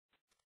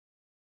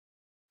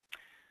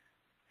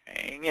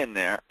Hang in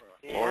there.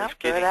 Yeah,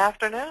 good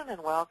afternoon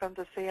and welcome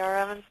to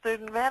CRM and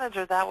Student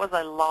Manager. That was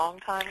a long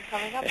time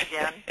coming up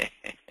again.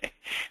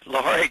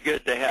 Lori,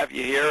 good to have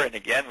you here. And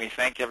again, we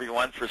thank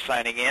everyone for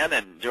signing in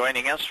and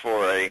joining us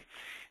for a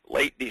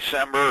late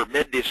December,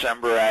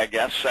 mid-December, I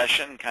guess,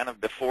 session, kind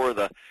of before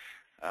the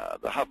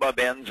hubbub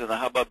ends and the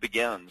hubbub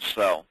begins.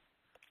 So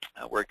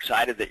we're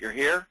excited that you're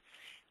here.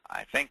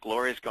 I think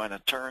Lori's going to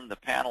turn the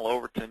panel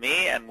over to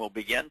me, and we'll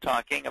begin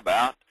talking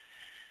about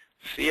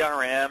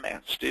CRM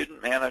and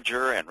Student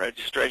Manager and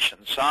registration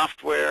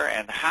software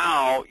and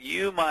how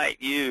you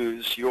might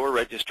use your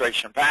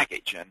registration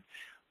package. And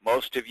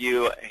most of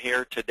you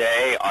here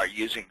today are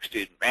using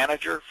Student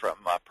Manager from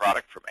a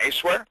product from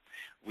ACEware.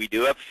 We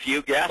do have a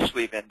few guests.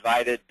 We've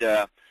invited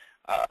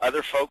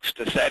other folks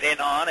to set in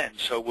on, and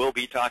so we'll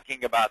be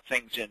talking about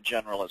things in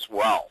general as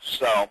well.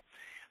 So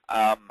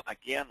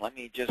again, let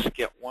me just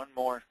get one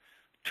more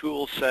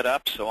tool set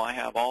up so I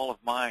have all of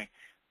my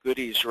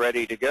goodies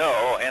ready to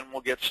go, and we'll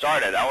get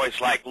started. I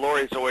always like,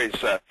 Lori's always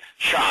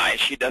shy.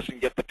 She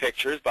doesn't get the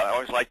pictures, but I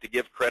always like to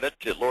give credit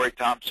to Lori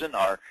Thompson,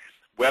 our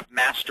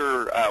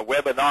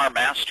webinar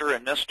master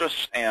and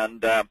mistress,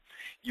 and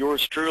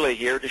yours truly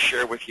here to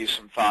share with you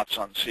some thoughts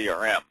on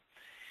CRM.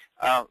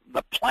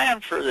 The plan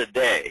for the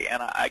day,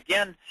 and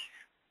again,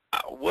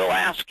 we'll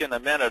ask in a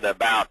minute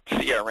about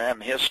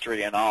CRM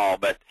history and all,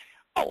 but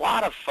a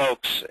lot of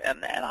folks,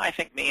 and I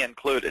think me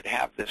included,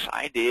 have this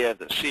idea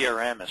that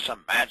CRM is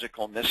some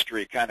magical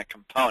mystery kind of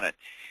component.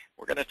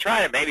 We're going to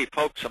try to maybe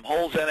poke some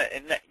holes in it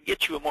and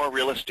get you a more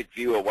realistic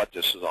view of what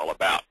this is all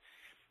about.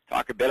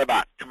 Talk a bit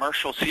about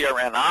commercial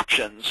CRM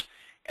options,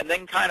 and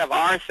then kind of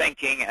our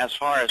thinking as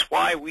far as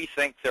why we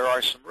think there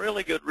are some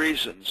really good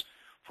reasons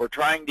for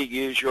trying to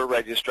use your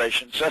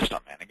registration system.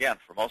 And again,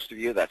 for most of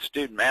you, that's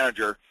Student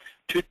Manager,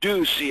 to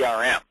do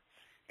CRM.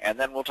 And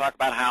then we'll talk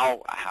about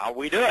how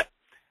we do it.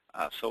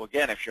 So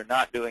again, if you're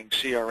not doing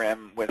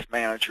CRM with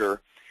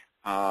Manager,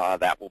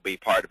 that will be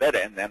part of it,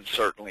 and then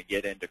certainly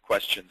get into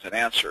questions and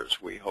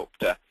answers. We hope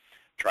to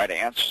try to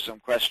answer some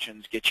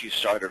questions, get you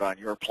started on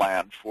your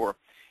plan for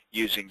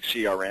using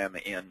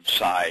CRM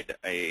inside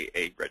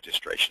a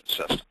registration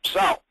system.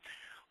 So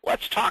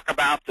let's talk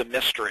about the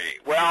mystery.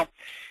 Well,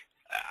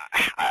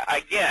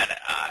 again,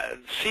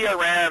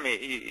 CRM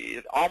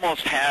it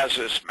almost has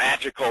this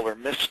magical or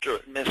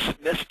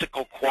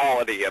mystical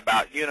quality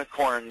about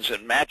unicorns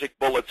and magic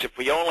bullets. If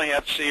we only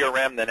had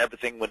CRM, then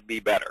everything would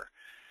be better.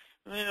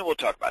 We'll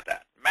talk about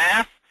that.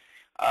 Math,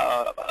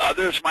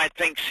 others might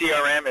think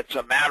CRM, it's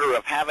a matter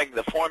of having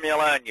the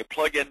formula and you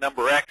plug in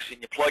number X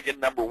and you plug in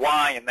number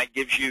Y and that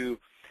gives you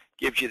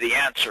the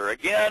answer.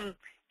 Again,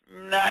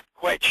 not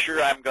quite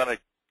sure I'm going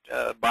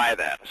to buy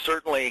that.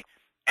 Certainly,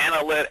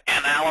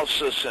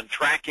 analysis and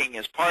tracking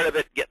is part of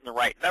it, getting the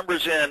right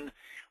numbers in,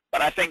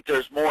 but I think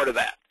there's more to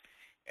that.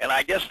 And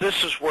I guess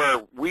this is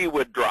where we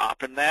would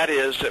drop, and that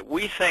is that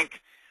we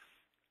think,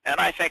 and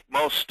I think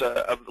most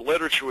of the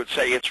literature would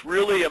say, it's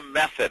really a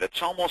method.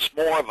 It's almost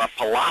more of a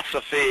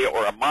philosophy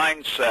or a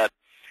mindset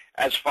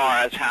as far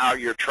as how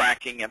you're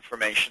tracking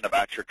information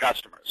about your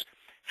customers.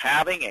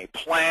 Having a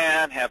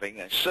plan, having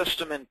a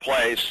system in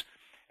place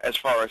as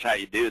far as how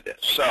you do this.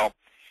 So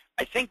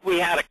I think we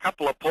had a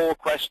couple of poll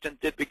questions.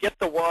 Did we get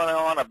the one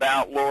on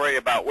about, Lori,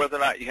 about whether or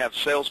not you have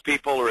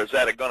salespeople, or is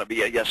that going to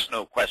be a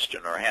yes-no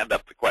question or a hand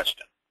up the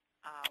question?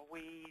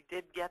 We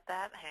did get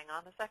that. Hang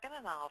on a second,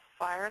 and I'll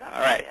fire it up.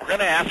 All right. We're going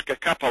to ask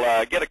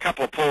get a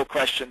couple of poll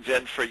questions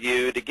in for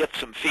you to get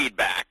some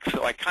feedback.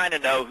 So I kind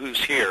of know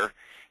who's here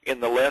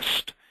in the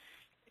list.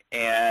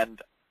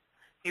 And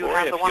you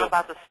have the one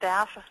about the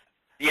staff?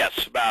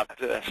 Yes, about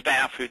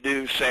staff who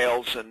do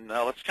sales, and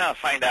let's kind of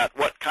find out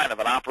what kind of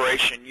an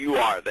operation you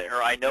are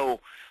there. I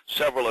know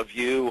several of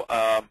you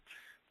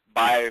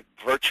by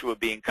virtue of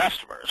being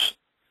customers,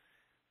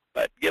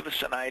 but give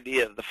us an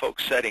idea of the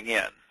folks setting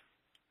in.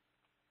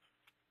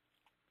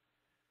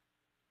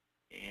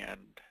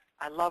 And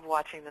I love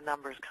watching the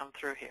numbers come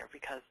through here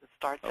because it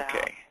starts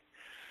out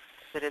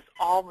that it's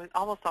almost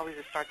always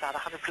it starts out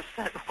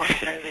 100% one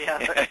way or the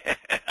other.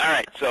 All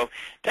right, so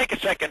take a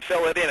second,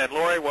 fill it in. And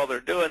Lori, while they're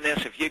doing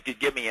this, if you could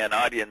give me an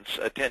audience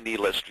attendee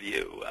list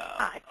view.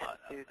 I can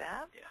do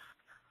that. Yeah.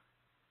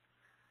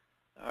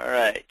 All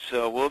right,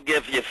 so we'll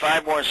give you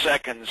 5 more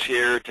seconds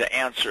here to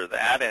answer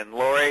that. And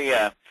Lori,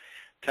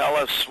 tell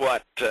us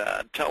what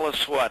the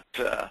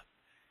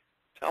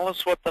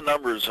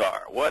numbers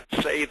are. What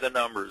say the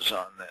numbers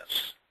on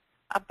this?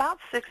 About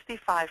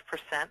 65%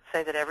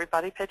 say that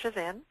everybody pitches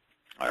in.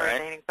 All the right.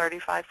 remaining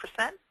 35%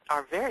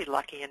 are very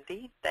lucky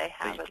indeed. They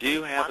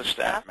do have a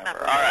staff member.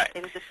 All right.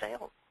 Related to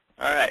sales.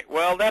 All right.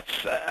 Well,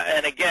 that's,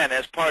 and again,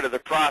 as part of the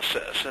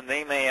process, and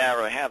they may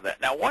already have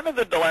that. Now, one of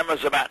the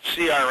dilemmas about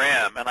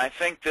CRM, and I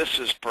think this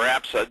is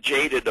perhaps a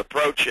jaded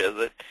approach, is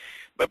that,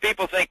 but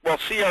people think, well,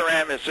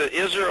 CRM,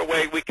 is there a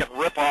way we can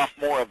rip off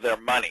more of their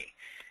money?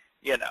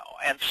 You know,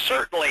 and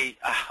certainly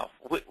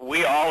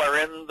we all are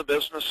in the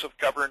business of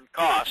covering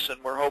costs,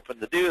 and we're hoping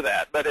to do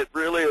that. But it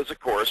really is,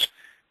 of course,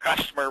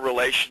 customer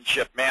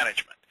relationship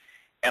management.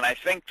 And I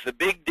think the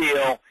big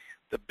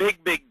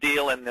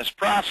deal in this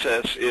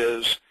process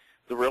is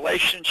the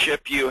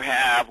relationship you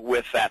have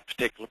with that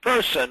particular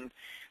person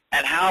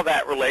and how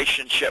that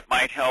relationship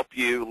might help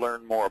you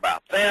learn more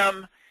about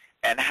them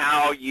and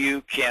how you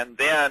can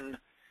then,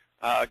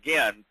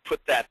 again,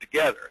 put that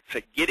together. So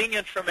getting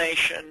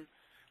information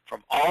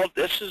from all,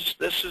 this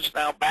is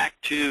now back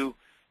to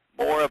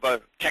more of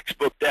a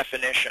textbook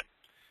definition.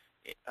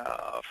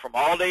 From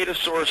all data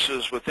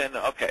sources within,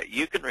 okay,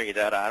 you can read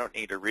that. I don't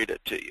need to read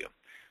it to you.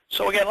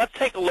 So again, let's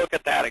take a look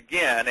at that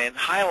again and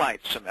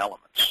highlight some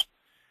elements.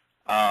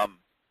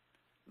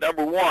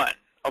 Number one,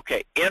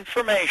 okay,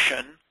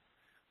 information,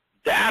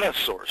 data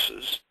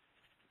sources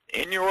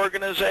in your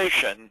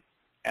organization,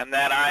 and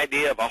that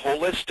idea of a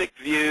holistic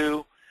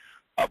view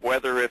of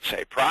whether it's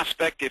a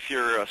prospect if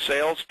you're a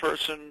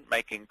salesperson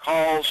making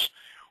calls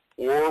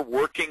or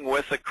working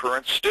with a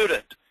current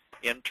student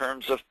in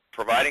terms of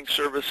providing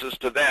services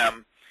to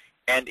them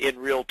and in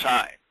real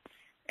time.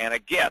 And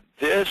again,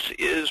 this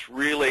is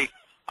really,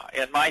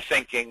 in my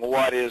thinking,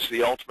 what is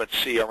the ultimate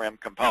CRM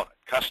component,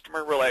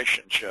 customer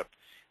relationship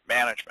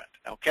management.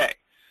 Okay,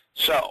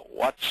 so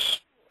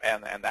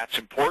and that's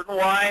important.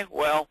 Why?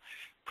 Well,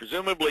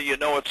 presumably you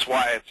know it's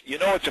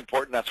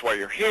important, that's why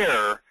you're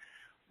here.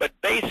 But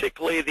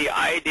basically the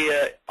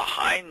idea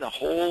behind the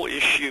whole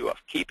issue of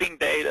keeping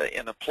data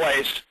in a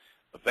place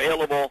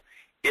available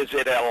is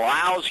it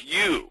allows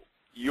you,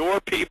 your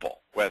people,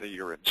 whether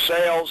you're in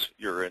sales,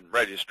 you're in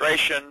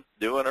registration,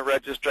 doing a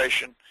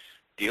registration,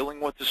 dealing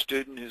with the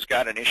student who's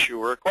got an issue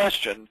or a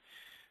question,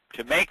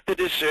 to make the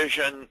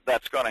decision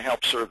that's going to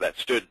help serve that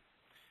student.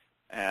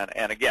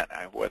 And again,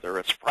 whether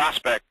it's a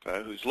prospect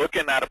who's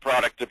looking at a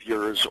product of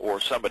yours or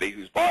somebody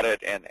who's bought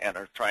it and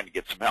are trying to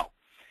get some help.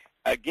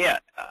 Again,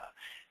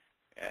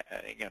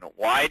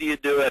 why do you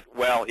do it?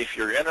 Well, if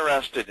you're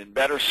interested in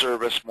better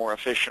service, more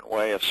efficient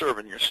way of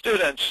serving your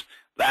students,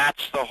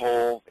 that's the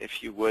whole,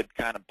 if you would,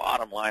 kind of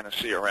bottom line of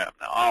CRM.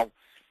 Now,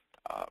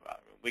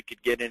 we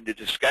could get into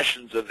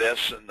discussions of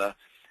this and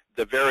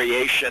the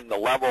variation, the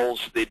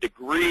levels, the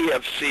degree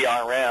of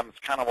CRM. It's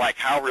kind of like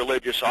how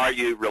religious are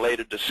you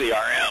related to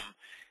CRM?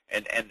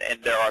 And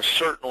there are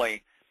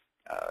certainly,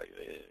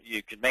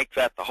 you can make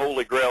that the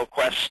Holy Grail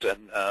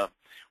question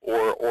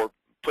or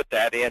put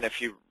that in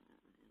if you're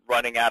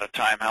running out of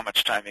time, how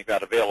much time you've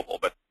got available,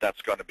 but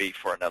that's going to be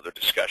for another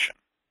discussion.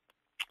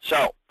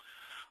 So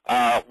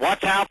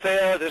what's out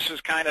there? This is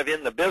kind of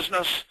in the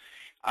business.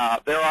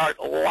 There are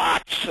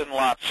lots and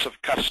lots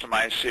of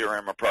customized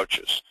CRM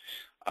approaches.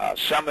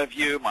 Some of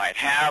you might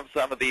have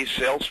some of these.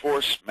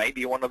 Salesforce,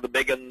 maybe one of the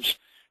big ones,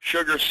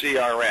 Sugar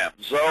CRM,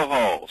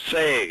 Zoho,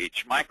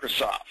 Sage,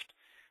 Microsoft,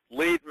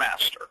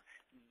 LeadMaster,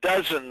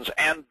 dozens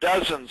and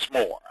dozens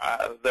more.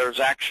 There's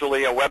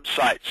actually a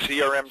website,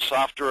 CRM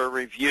Software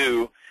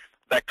Review,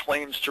 that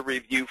claims to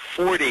review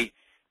 40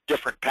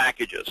 different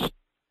packages.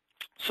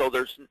 So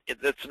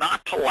it's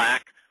not to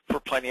lack for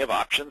plenty of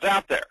options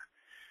out there.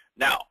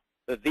 Now,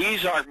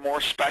 these are more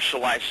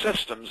specialized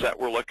systems that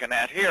we're looking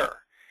at here.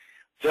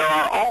 There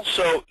are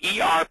also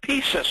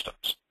ERP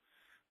systems.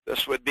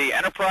 This would be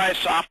enterprise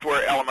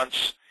software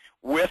elements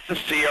with the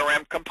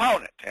CRM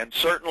component. And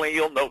certainly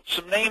you'll note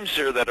some names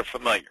here that are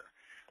familiar.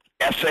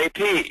 SAP,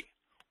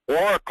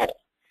 Oracle,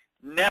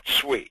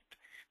 NetSuite.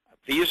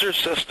 These are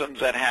systems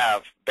that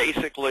have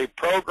basically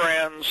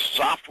programs,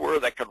 software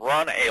that can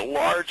run a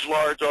large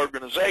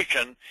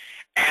organization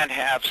and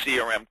have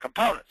CRM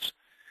components.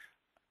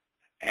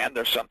 And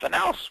there's something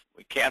else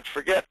we can't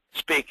forget,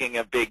 speaking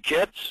of big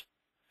kids,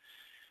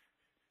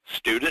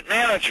 Student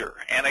Manager.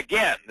 And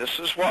again, this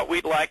is what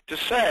we'd like to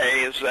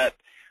say is that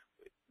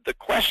the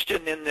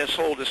question in this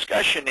whole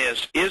discussion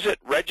is it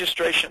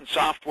registration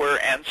software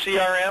and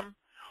CRM?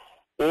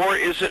 Or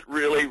is it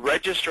really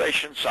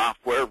registration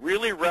software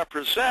really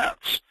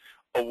represents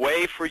a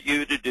way for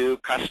you to do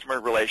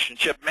customer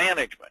relationship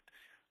management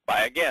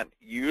by, again,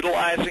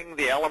 utilizing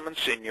the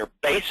elements in your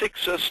basic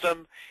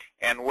system,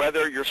 and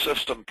whether your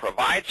system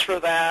provides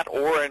for that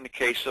or in the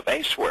case of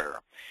ACEware,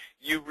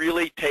 you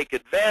really take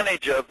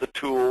advantage of the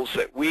tools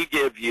that we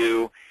give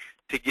you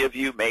to give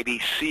you maybe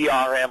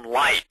CRM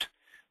Lite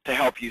to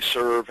help you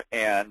serve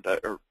and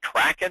or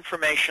track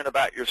information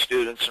about your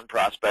students and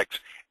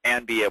prospects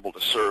and be able to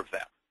serve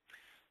them.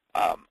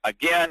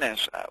 Again,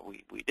 as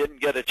we didn't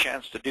get a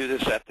chance to do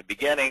this at the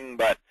beginning,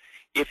 but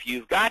if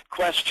you've got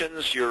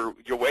questions, your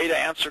way to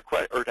answer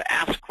or to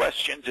ask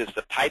questions is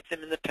to type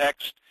them in the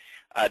text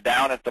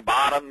down at the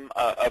bottom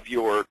of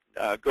your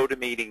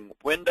GoToMeeting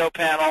window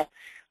panel.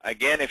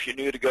 Again, if you're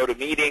new to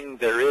GoToMeeting,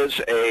 there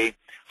is a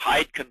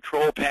hide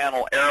control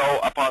panel arrow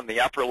up on the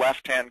upper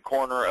left-hand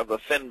corner of the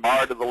thin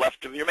bar to the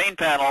left of your main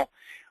panel,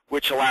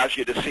 which allows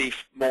you to see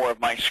more of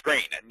my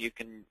screen, and you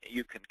can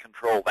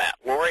control that.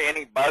 Lori,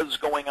 any buzz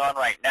going on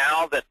right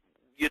now that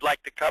you'd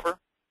like to cover?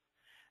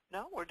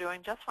 No, we're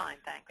doing just fine,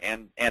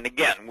 thanks. And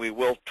again, we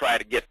will try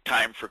to get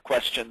time for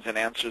questions and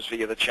answers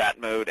via the chat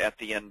mode at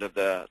the end of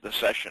the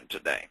session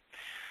today.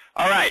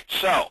 All right,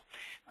 so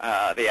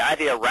the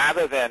idea,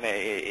 rather than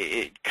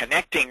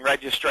connecting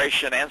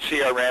registration and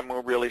CRM,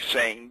 we're really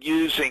saying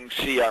using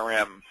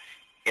CRM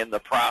in the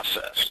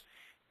process.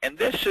 And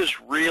this is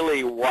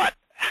really what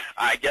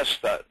I guess,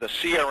 the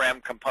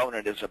CRM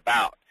component is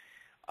about.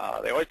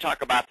 They always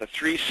talk about the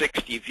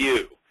 360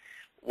 view.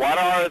 What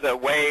are the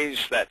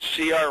ways that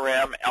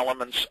CRM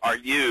elements are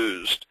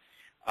used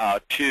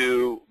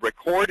to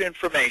record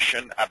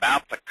information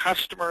about the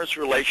customer's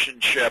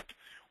relationship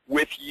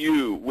with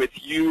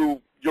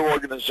you, your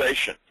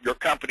organization, your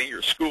company,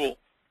 your school,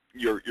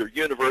 your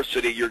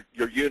university,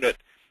 your unit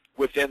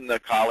within the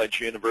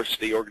college,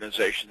 university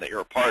organization that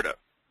you're a part of.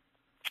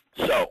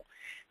 So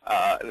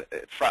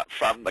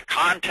from the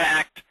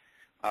contact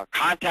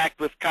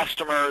with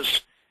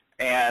customers,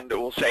 and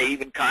we'll say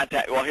even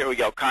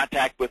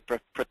contact with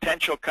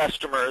potential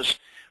customers,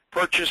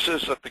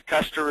 purchases that the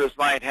customers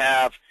might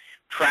have,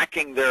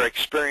 tracking their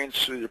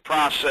experience through the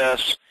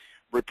process,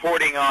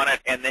 reporting on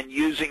it, and then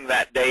using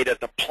that data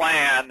to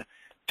plan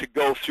to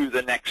go through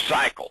the next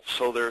cycle.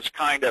 So there's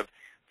kind of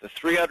the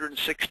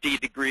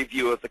 360-degree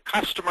view of the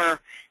customer,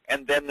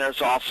 and then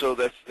there's also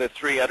the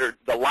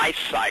life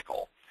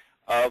cycle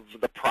of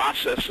the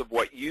process of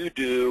what you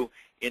do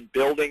in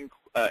building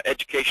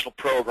educational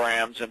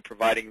programs and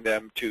providing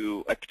them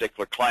to a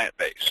particular client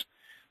base.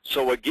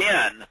 So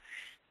again,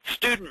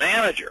 Student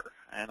Manager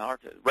and our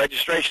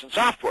registration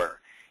software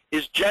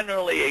is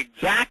generally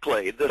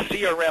exactly, the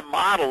CRM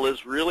model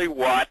is really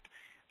what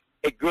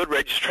a good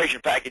registration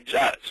package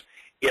does.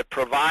 It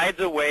provides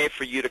a way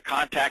for you to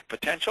contact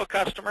potential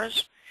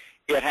customers.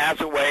 It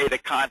has a way to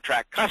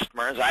contract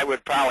customers. I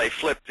would probably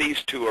flip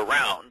these two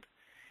around.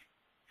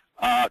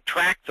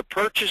 Track the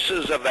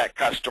purchases of that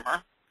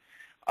customer,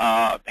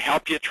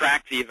 help you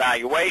track the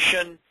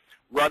evaluation,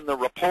 run the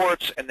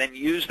reports, and then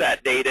use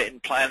that data in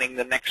planning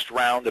the next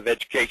round of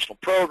educational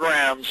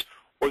programs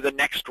or the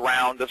next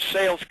round of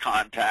sales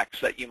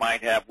contacts that you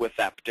might have with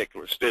that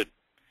particular student.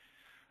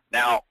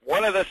 Now,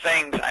 one of the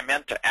things I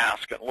meant to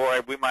ask, and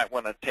Lori, we might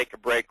want to take a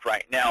break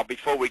right now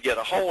before we get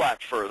a whole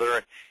lot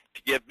further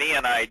to give me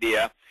an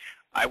idea.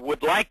 I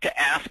would like to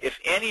ask if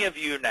any of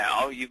you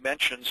now, you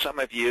mentioned some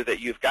of you that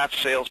you've got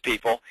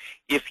salespeople,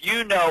 if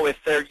you know if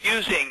they're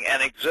using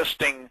an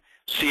existing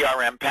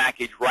CRM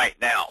package right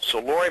now. So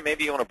Lori,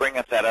 maybe you want to bring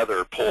up that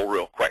other poll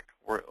real quick.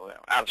 We're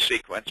out of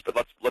sequence, but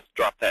let's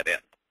drop that in.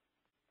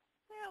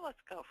 Yeah,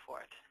 let's go for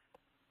it.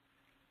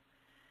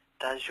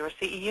 Does your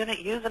CE unit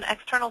use an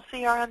external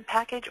CRM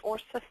package or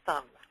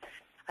system?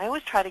 I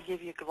always try to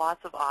give you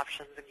lots of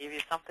options and give you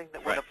something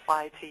that would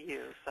apply to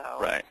you. So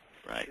right.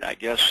 I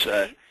guess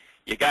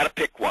you got to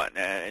pick one,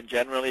 and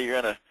generally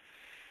you're gonna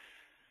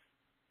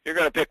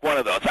pick one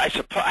of those.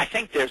 I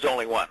think there's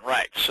only one,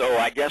 right? So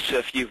I guess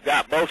if you've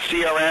got both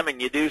CRM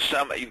and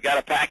you've got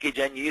a package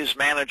and you use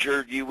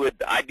Manager,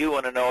 I do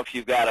want to know if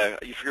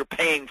if you're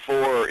paying for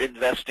or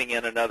investing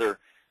in another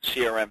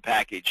CRM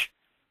package.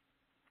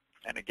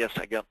 And I guess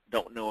I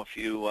don't know if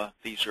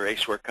these are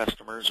ACEware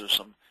customers or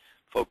some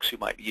folks who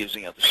might be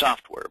using other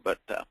software. But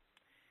all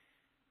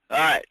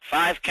right,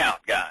 5 count,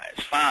 guys.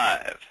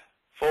 5,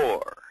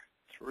 4,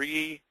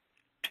 3,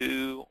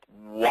 2,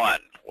 1.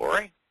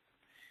 Lori?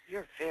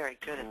 You're very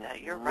good at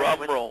that. You're right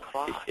with the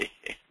clock.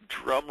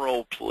 Drum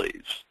roll,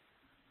 please.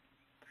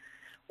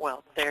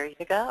 Well, there you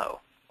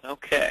go.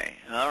 Okay.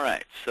 All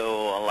right.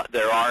 So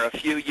there are a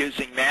few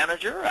using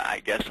Manager. I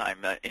guess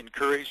I'm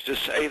encouraged to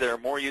say there are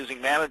more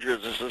using Manager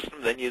as a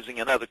system than using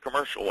another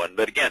commercial one.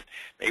 But again,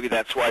 maybe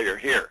that's why you're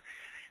here.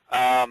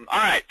 All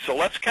right. So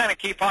let's kind of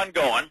keep on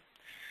going.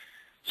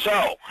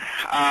 So,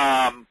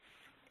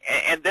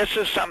 and this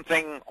is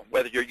something,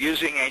 whether you're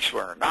using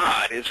ACEware or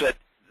not, is that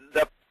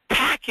the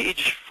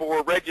package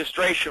for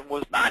registration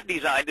was not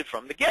designed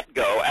from the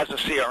get-go as a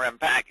CRM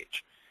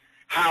package.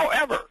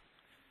 However,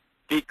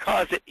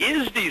 because it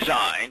is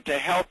designed to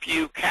help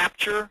you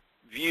capture,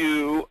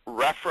 view,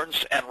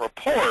 reference, and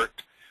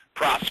report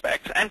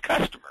prospects and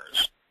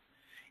customers,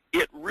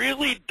 it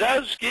really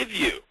does give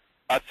you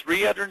a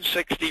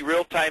 360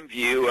 real-time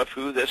view of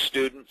who this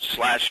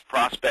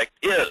student/prospect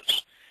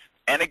is.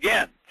 And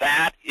again,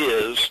 that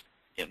is,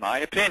 in my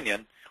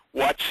opinion,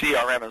 what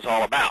CRM is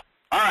all about.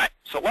 All right,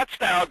 so let's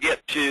now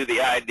get to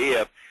the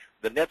idea of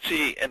the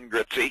nitsy and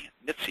gritty,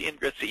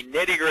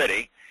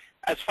 nitty-gritty,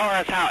 as far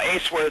as how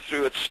ACEware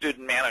through its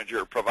Student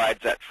Manager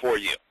provides that for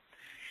you.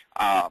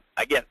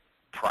 Again,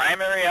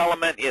 primary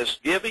element is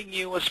giving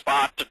you a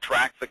spot to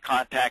track the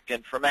contact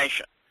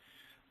information,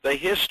 the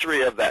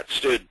history of that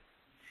student,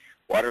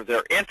 what are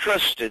their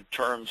interests in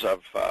terms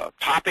of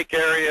topic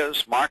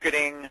areas,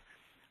 marketing,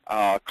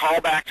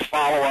 callbacks,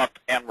 follow-up,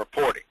 and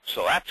reporting.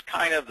 So that's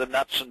kind of the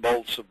nuts and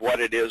bolts of what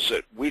it is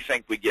that we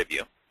think we give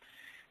you.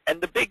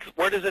 And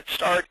where does it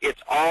start?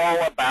 It's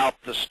all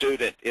about the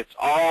student. It's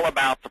all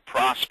about the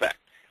prospect.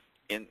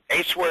 In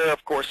ACEware,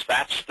 of course,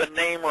 that's the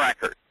name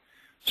record.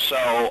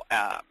 So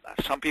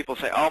some people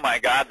say, oh, my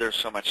God, there's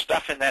so much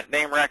stuff in that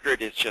name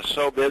record. It's just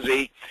so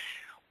busy.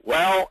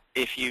 Well,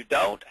 if you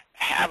don't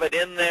have it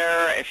in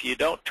there, if you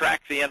don't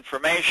track the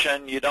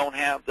information, you don't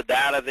have the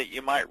data that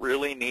you might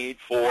really need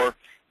for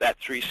that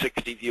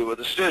 360 view of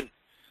the student.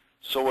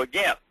 So,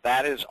 again,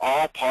 that is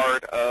all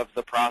part of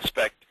the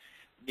prospect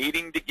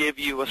needing to give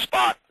you a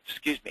spot,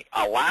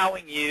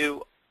 allowing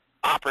you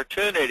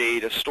opportunity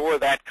to store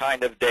that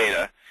kind of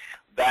data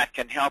that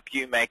can help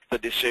you make the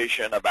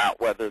decision about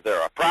whether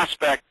they're a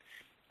prospect,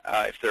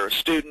 if they're a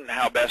student,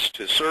 how best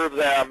to serve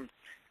them,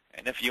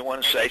 and if you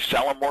want to say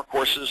sell them more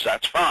courses,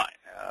 that's fine.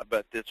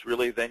 But it's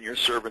really then you're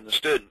serving the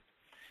student.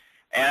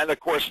 And of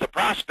course the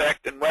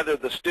prospect, and whether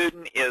the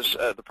student is,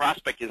 the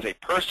prospect is a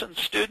person,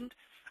 student,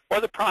 or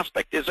the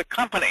prospect is a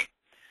company.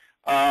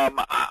 I'm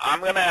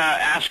going to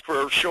ask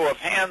for a show of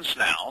hands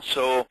now.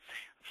 So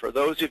for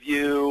those of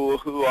you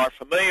who are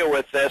familiar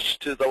with this,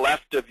 to the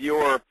left of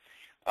your,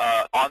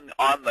 on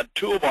the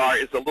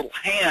toolbar is a little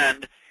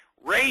hand.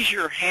 Raise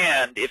your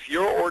hand if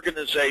your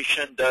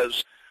organization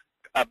does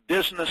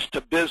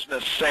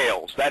business-to-business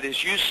sales. That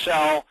is, you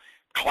sell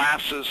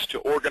classes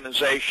to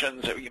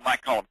organizations, you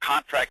might call them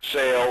contract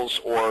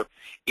sales or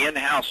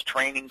in-house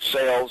training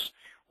sales.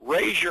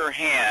 Raise your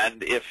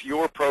hand if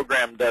your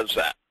program does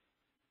that.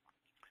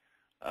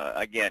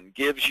 Again,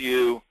 gives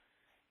you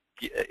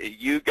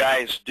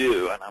guys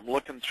do, and I'm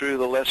looking through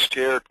the list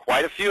here,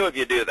 quite a few of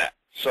you do that.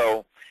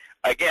 So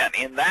again,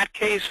 in that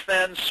case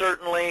then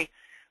certainly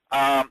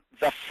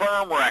the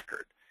firm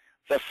record.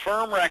 The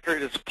firm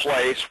record is a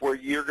place where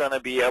you're going to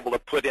be able to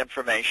put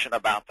information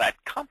about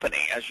that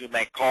company as you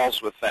make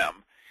calls with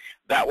them.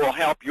 That will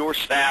help your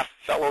staff,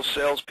 fellow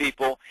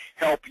salespeople,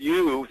 help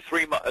you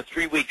 3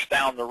 weeks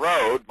down the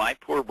road. My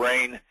poor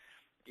brain,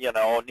 you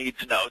know,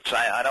 needs notes.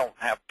 I don't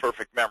have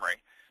perfect memory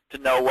to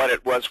know what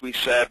it was we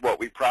said, what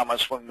we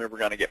promised when we were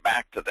going to get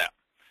back to them.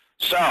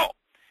 So,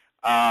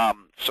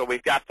 so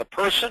we've got the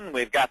person,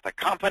 we've got the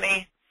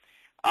company,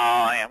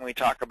 and we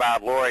talk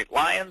about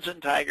lions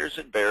and tigers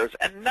and bears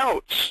and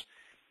notes.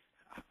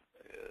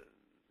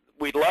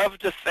 We'd love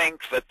to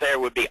think that there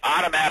would be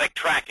automatic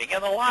tracking,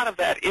 and a lot of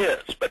that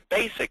is. But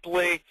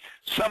basically,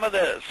 some of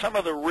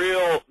the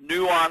real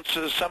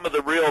nuances, some of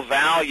the real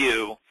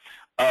value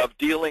of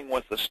dealing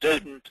with the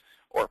student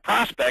or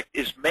prospect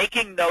is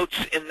making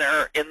notes in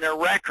their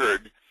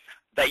record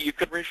that you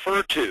can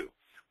refer to.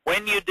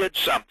 When you did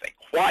something,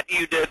 what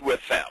you did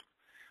with them,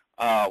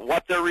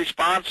 what their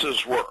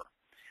responses were.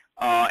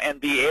 And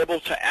be able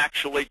to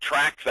actually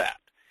track that.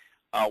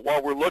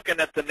 While we're looking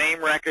at the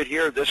name record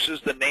here, this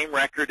is the name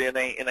record in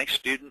a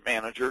student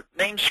manager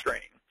name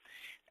screen.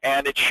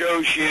 And it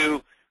shows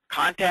you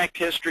contact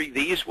history.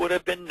 These would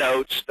have been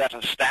notes that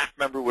a staff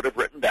member would have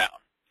written down.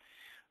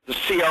 The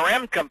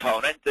CRM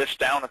component, this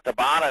down at the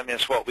bottom,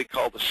 is what we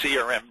call the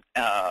CRM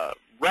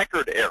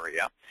record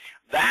area.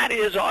 That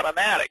is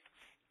automatic.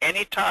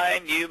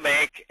 Anytime you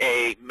make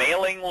a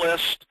mailing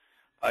list,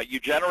 you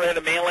generate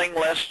a mailing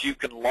list, you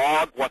can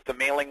log what the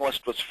mailing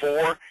list was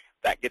for.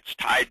 That gets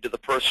tied to the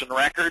person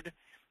record.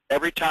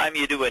 Every time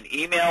you do an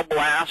email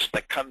blast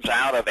that comes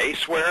out of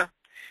ACEware,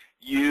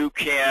 you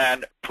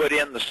can put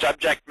in the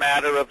subject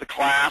matter of the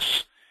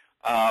class,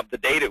 the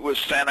date it was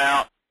sent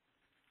out,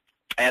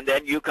 and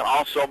then you can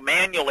also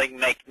manually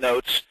make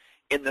notes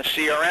in the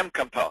CRM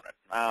component.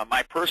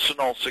 My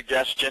personal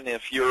suggestion,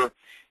 if you're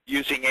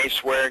using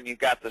ACEware and you've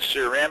got the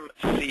CRM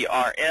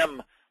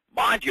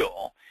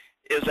module,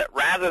 is that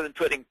rather than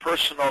putting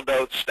personal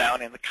notes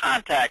down in the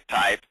contact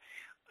type,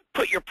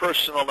 put your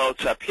personal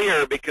notes up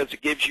here because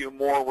it gives you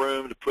more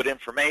room to put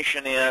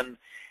information in,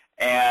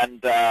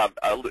 and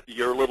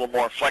you're a little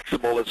more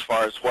flexible as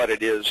far as what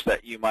it is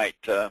that you might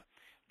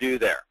do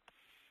there.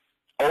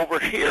 Over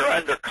here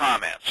under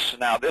comments,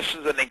 now this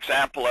is an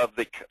example of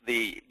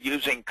the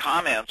using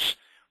comments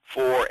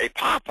for a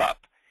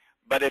pop-up.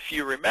 But if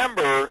you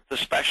remember the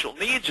special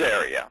needs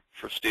area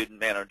for student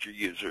manager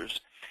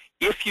users,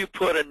 if you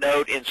put a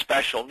note in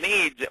special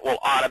needs, it will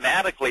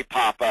automatically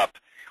pop up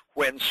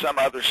when some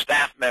other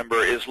staff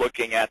member is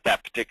looking at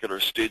that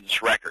particular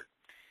student's record.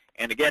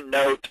 And again,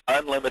 note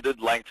unlimited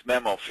length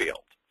memo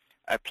field.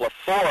 A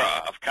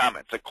plethora of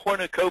comments, a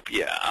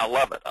cornucopia. I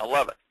love it. I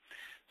love it.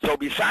 So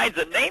besides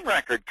the name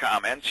record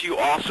comments, you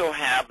also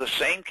have the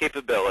same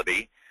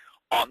capability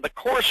on the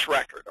course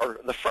record or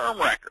the firm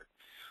record.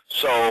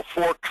 So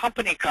for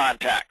company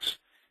contacts,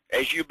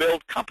 as you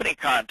build company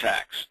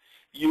contacts,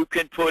 you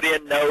can put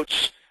in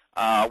notes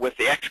with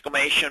the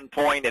exclamation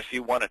point if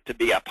you want it to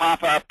be a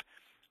pop-up,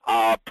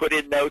 put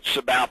in notes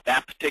about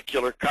that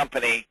particular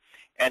company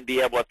and be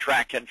able to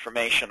track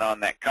information on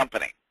that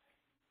company.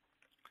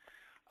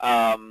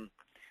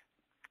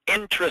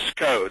 Interest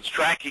codes,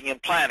 tracking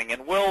and planning,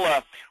 and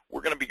we're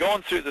going to be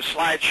going through the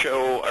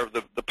slideshow or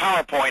the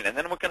PowerPoint, and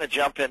then we're going to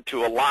jump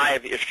into a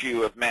live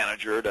issue of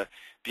Manager to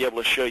be able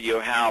to show you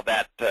how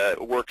that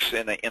works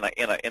in an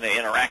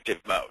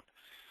interactive mode.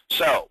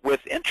 So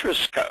with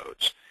interest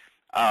codes,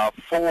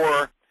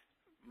 for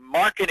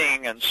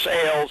marketing and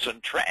sales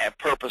and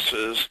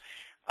purposes,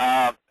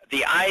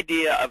 the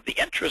idea of the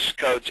interest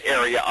codes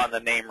area on the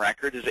name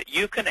record is that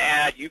you can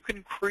add, you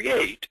can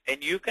create,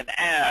 and you can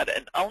add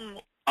an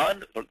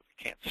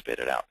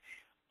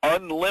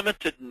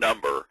unlimited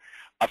number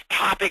of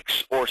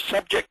topics or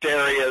subject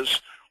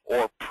areas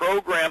or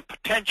program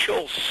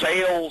potential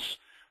sales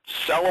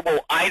sellable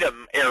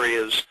item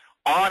areas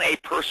on a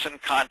person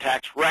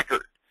contact's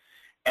record.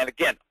 And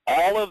again,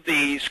 all of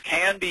these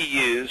can be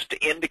used to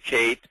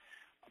indicate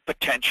a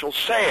potential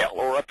sale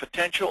or a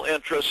potential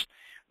interest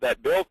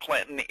that Bill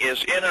Clinton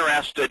is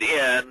interested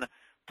in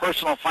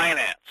personal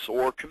finance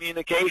or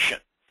communication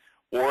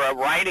or a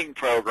writing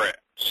program.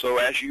 So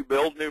as you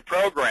build new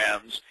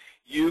programs,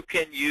 you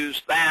can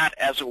use that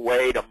as a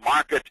way to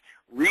market,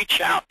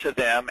 reach out to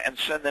them, and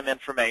send them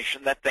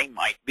information that they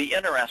might be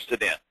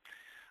interested in.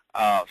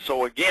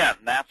 So again,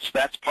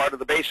 that's part of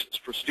the basis.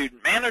 For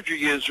student manager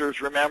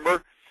users,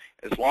 remember,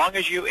 as long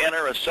as you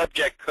enter a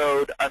subject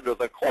code under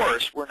the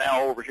course, we're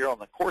now over here on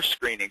the course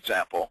screen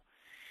example,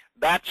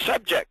 that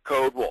subject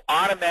code will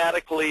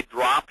automatically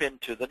drop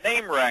into the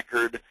name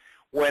record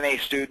when a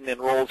student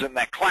enrolls in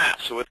that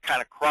class. So it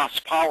kind of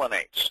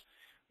cross-pollinates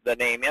the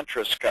name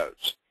interest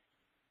codes.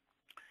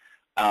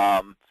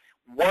 And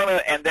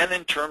then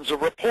in terms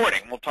of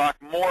reporting, we'll talk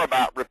more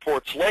about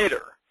reports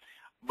later.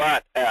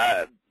 But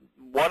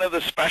one of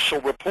the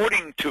special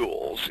reporting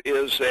tools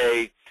is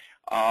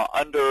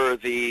under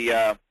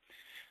the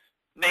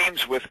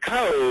names with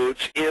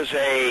codes is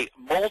a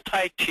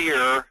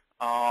multi-tier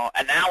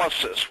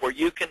analysis where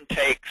you can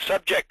take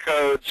subject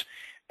codes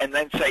and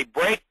then say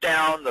break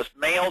down the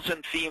males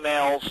and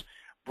females,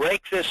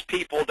 break this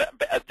people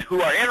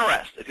who are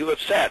interested, who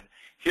have said,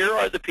 here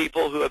are the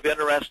people who have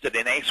interested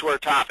in ACEware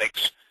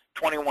topics.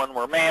 21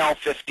 were male,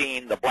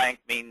 15, the blank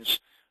means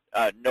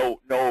no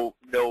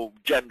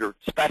gender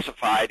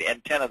specified,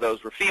 and 10 of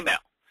those were female.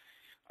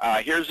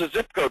 Here's a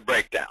zip code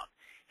breakdown.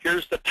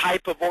 Here's the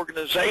type of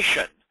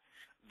organization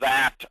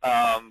that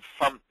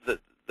from the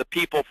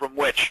people from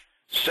which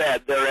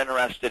said they're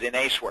interested in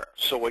ACEware.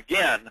 So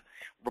again,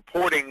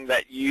 reporting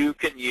that you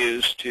can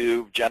use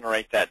to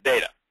generate that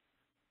data.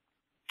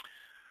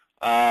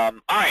 All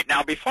right,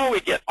 now before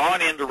we get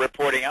on into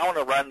reporting, I want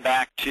to run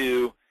back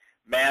to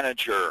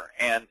Manager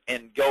and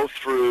go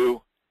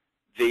through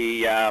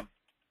the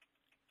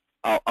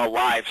a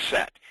live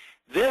set.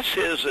 This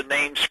is a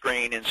name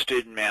screen in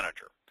Student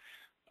Manager.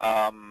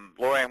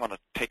 Lori, I'm going to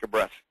take a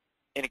breath.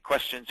 Any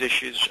questions,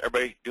 issues?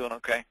 Everybody doing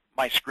okay?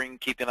 My screen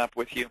keeping up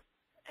with you?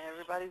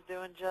 Everybody's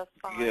doing just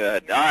fine.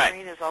 Good. Your All right.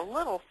 screen is a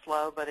little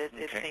slow, but it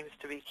seems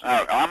to be keeping.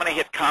 I'm going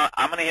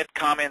to hit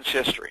comments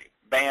history.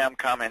 Bam,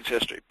 comments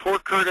history. Poor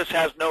Curtis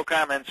has no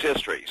comments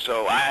history,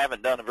 so I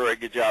haven't done a very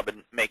good job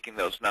in making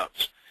those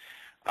notes.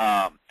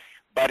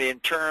 But in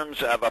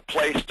terms of a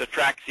place to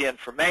track the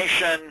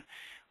information,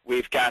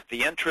 we've got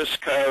the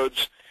interest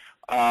codes.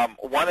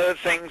 One of the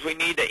things we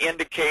need to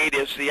indicate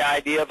is the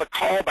idea of a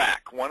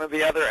callback. One of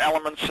the other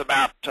elements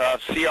about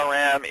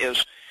CRM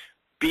is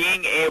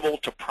being able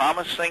to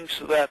promise things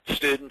to that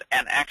student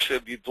and actually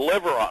you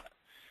deliver on it.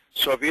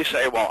 So if you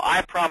say, well,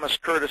 I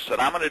promised Curtis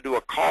that I'm going to do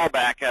a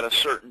callback at a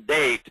certain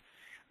date,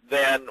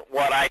 then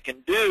what I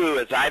can do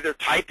is either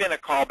type in a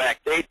callback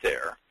date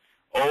there,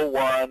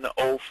 01,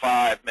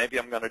 05, maybe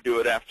I'm going to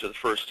do it after the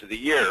first of the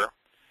year,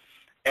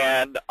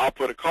 and I'll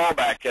put a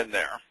callback in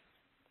there.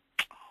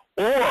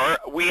 Or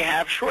we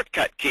have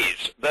shortcut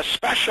keys, the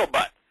special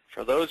button.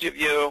 For those of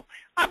you,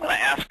 I'm going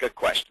to ask a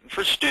question.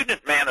 For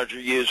student manager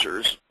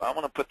users, I'm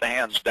going to put the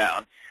hands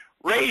down.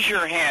 Raise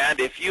your hand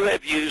if you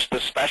have used the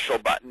special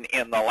button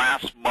in the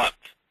last month.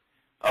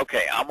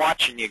 Okay, I'm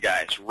watching you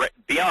guys.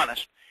 Be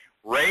honest.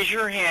 Raise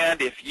your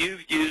hand if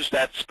you've used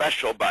that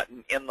special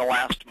button in the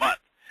last month.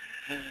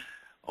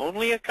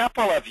 Only a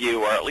couple of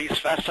you are at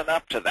least fessing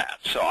up to that.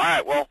 So, all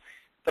right, well,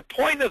 the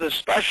point of the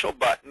special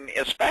button,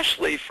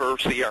 especially for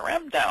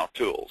CRM now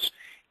tools,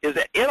 is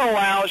that it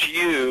allows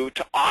you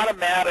to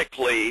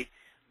automatically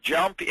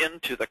jump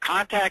into the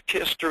contact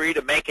history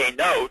to make a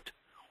note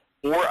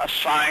or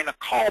assign a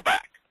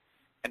callback.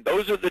 And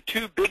those are the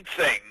two big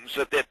things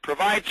that it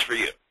provides for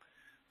you.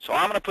 So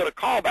I'm going to put a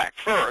callback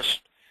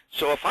first.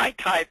 So if I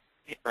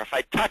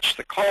touch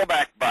the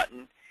callback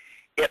button,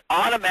 it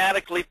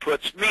automatically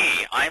puts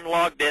me, I'm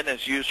logged in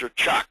as user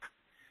Chuck,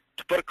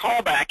 to put a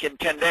callback in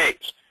 10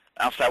 days.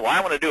 Now say, well, I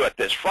want to do it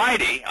this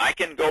Friday. I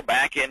can go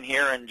back in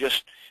here and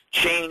just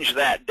change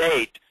that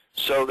date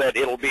so that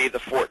it'll be the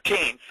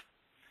 14th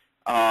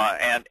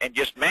and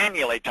just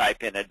manually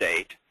type in a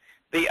date.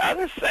 The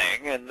other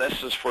thing, and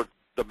this is for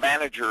the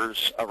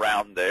managers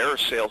around there,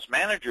 sales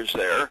managers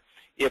there,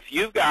 if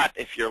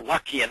you're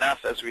lucky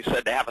enough, as we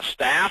said, to have a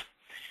staff,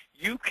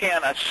 you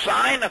can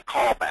assign a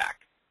callback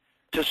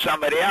to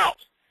somebody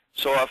else.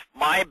 So if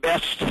my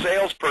best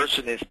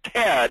salesperson is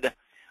Ted,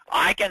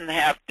 I can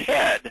have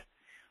Ted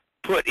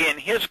put in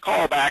his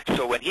callback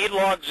so when he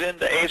logs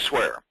into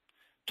ACEware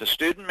to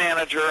Student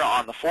Manager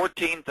on the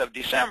 14th of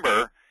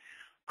December,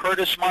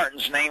 Curtis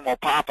Martin's name will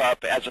pop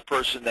up as a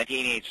person that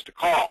he needs to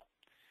call.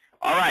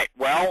 All right,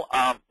 well,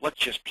 let's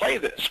just play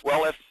this.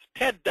 Well, if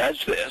Ted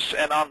does this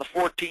and on the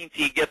 14th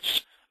he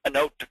gets a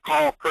note to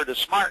call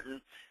Curtis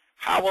Martin,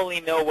 how will he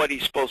know what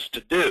he's supposed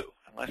to do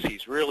unless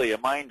he's really a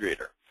mind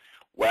reader?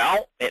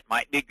 Well, it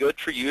might be good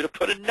for you to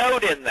put a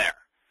note in there.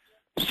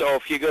 So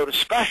if you go to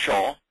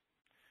Special,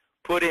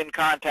 put in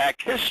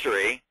Contact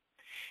History,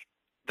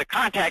 the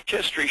Contact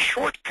History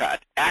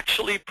shortcut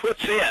actually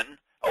puts in,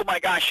 oh my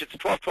gosh, it's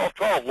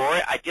 12/12/12,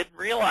 Lori, I didn't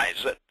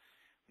realize that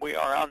we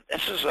are on,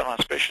 this is an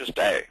auspicious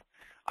day.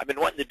 I've been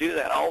wanting to do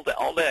that all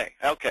day.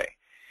 Okay.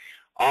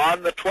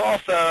 On the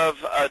 12th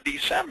of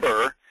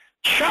December,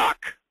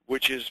 Chuck,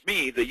 which is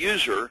me, the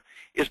user,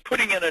 is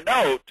putting in a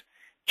note,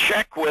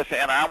 check with,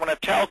 and I want to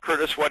tell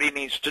Curtis what he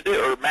needs to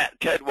do, or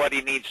Ted what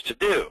he needs to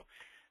do.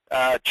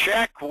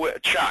 Chuck,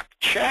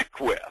 check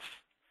with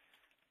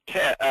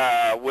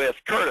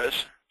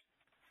Curtis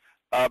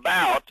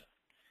about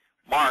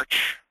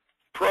March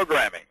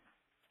programming.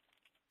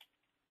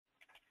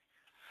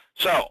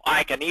 So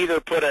I can either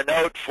put a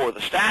note for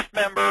the staff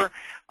member.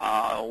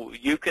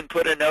 You can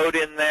put a note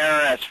in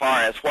there as far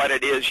as what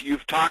it is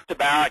you've talked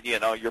about. You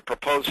know, you're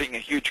proposing a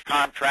huge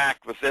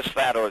contract with this,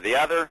 that, or the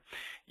other.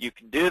 You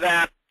can do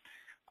that.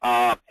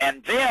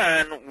 And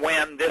then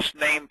when this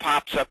name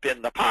pops up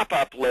in the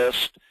pop-up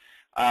list,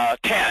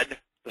 Ted,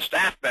 the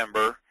staff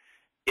member,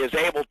 is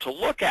able to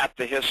look at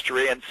the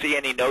history and see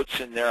any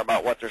notes in there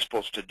about what they're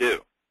supposed to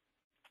do.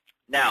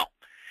 Now,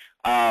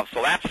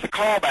 so that's the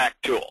callback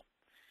tool.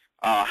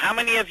 How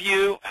many of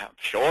you,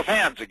 show of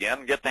hands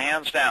again, get the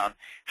hands down,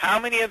 how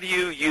many of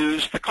you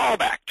use the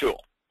callback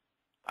tool?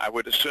 I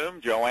would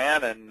assume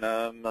Joanne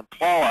and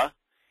Paula.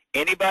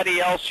 Anybody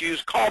else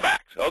use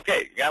callbacks?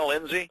 Okay, you got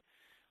Lindsay,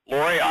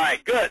 Lori, all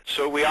right, good.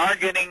 So we are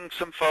getting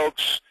some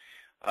folks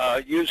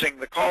using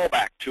the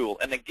callback tool.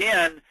 And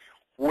again,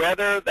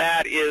 whether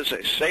that is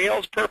a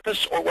sales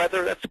purpose or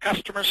whether that's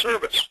customer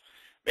service.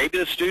 Maybe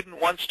the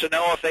student wants to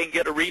know if they can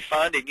get a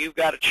refund and you've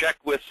got to check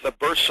with the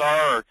bursar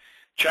or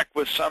check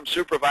with some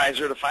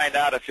supervisor to find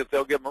out if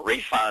they'll give them a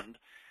refund.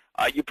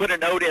 You put a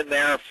note in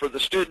there for the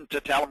student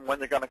to tell them when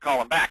they're going to call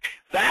them back.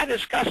 That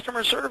is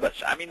customer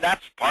service. I mean,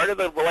 that's part of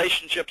the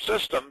relationship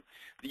system.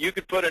 You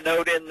could put a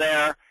note in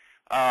there,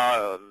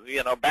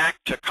 you know, back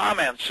to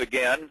comments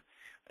again.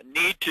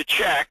 Need to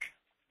check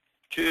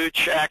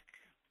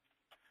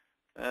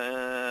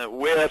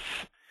with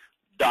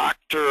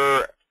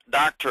Dr.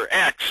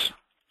 X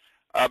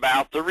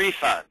about the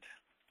refund.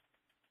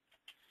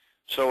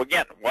 So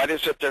again, what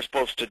is it they're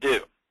supposed to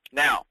do?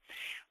 Now,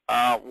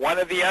 one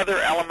of the other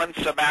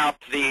elements about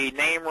the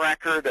name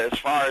record as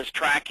far as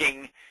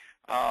tracking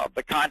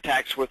the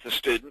contacts with the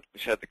student, we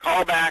said the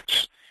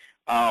callbacks.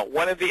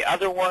 One of the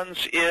other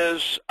ones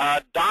is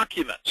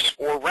documents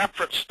or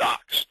reference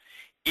docs.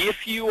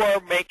 If you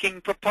are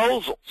making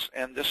proposals,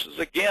 and this is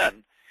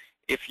again,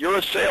 if you're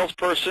a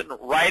salesperson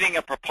writing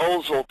a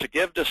proposal to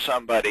give to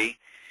somebody,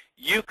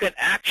 you can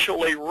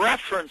actually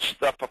reference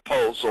the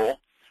proposal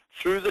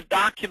through the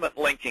document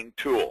linking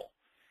tool.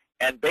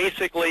 And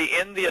basically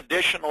in the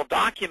additional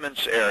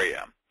documents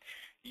area,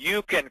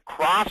 you can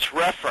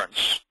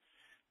cross-reference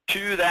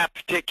to that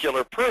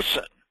particular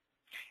person.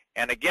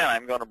 And again,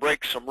 I'm going to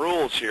break some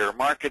rules here.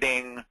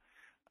 Marketing,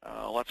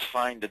 let's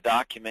find a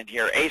document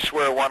here,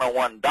 ACEware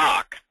 101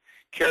 doc.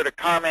 Care to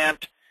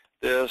comment?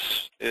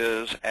 This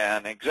is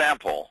an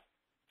example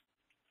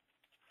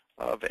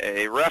of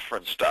a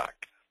reference doc.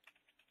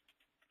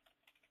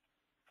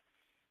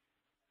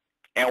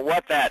 And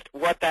what that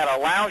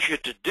allows you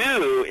to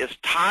do is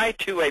tie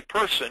to a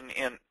person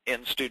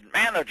in Student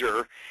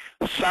Manager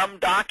some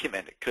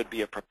document. It could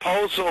be a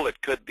proposal.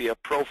 It could be a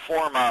pro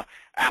forma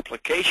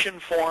application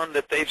form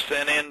that they've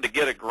sent in to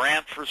get a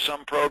grant for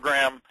some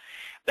program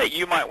that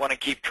you might want to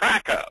keep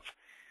track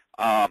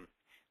of.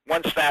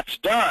 Once that's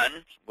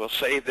done, we'll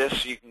save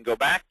this. You can go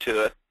back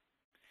to it.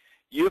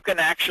 You can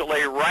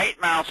actually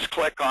right-mouse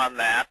click on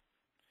that,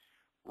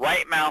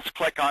 right-mouse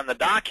click on the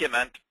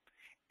document,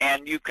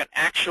 and you can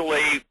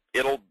actually,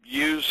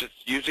 it's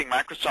using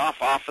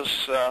Microsoft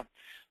Office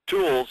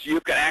tools, you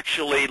can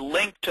actually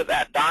link to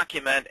that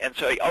document and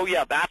say, oh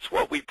yeah, that's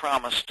what we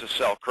promised to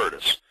sell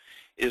Curtis,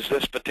 is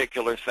this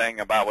particular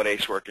thing about what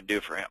ACEware can do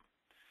for him.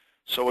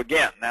 So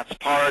again, that's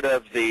part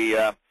of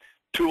the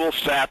tool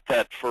set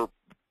that for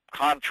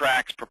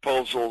contracts,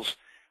 proposals,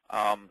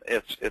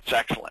 it's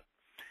excellent.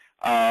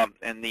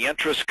 And the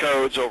interest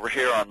codes over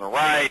here on the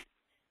right.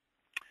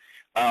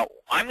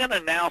 I'm going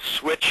to now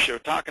switch,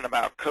 talking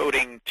about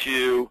coding,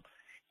 to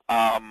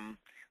well,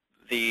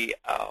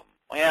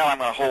 I'm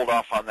going to hold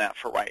off on that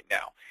for right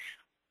now.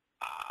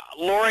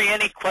 Lori,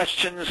 any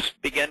questions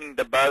beginning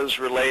to buzz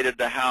related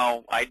to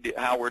how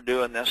we're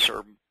doing this,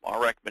 or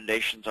our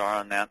recommendations are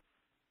on that?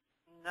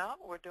 No,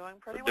 we're doing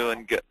pretty well. We're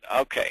doing good.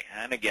 Okay,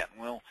 and again,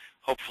 we'll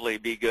hopefully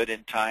be good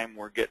in time.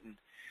 We're getting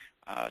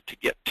to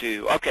get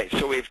to, okay,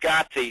 so we've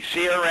got the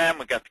CRM,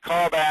 we've got the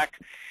callback,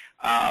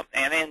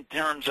 and in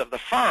terms of the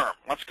firm,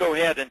 let's go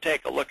ahead and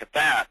take a look at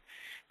that.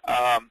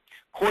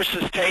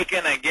 Courses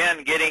taken,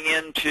 again, getting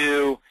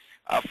into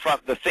from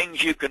the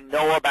things you can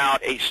know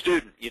about a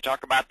student. You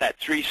talk about that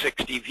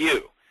 360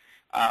 view.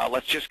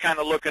 Let's just kind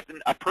of look at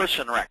a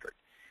person record.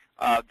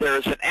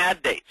 There's an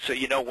add date, so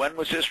you know when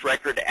was this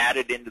record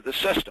added into the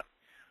system.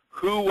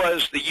 Who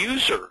was the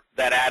user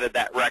that added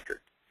that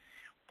record?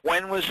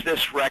 When was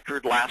this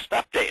record last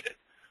updated?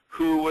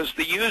 Who was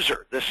the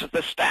user? This is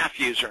the staff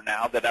user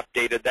now that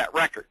updated that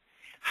record.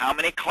 How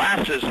many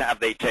classes have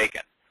they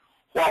taken?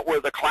 What were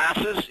the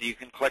classes? You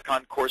can click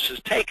on courses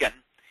taken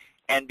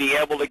and be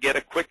able to get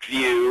a quick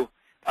view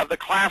of the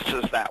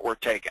classes that were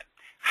taken.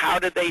 How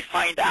did they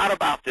find out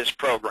about this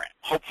program?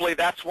 Hopefully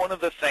that's one of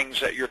the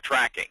things that you're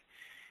tracking.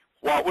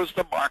 what was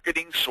the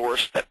marketing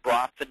source that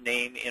brought the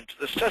name into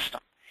the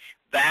system.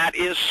 That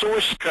is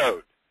source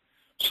code.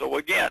 So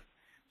again,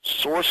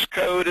 source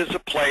code is a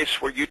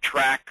place where you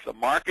track the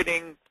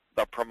marketing,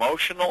 the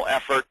promotional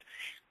effort.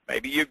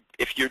 Maybe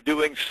if you're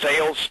doing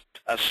sales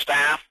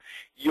staff,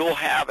 you'll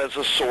have as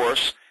a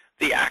source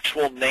the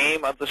actual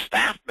name of the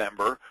staff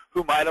member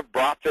who might have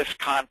brought this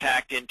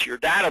contact into your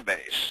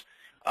database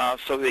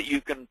so that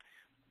you can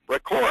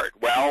record.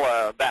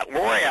 Well, that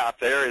Lori out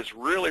there is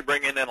really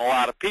bringing in a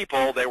lot of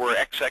people. They were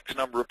XX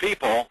number of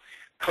people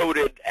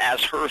coded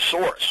as her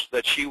source,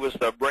 that she was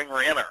the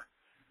bringer-inner.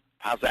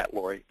 How's that,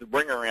 Lori? The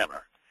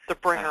bringer-inner. The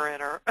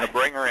bringer-inner. The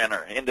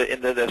bringer-inner into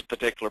this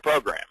particular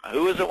program.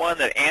 Who is the one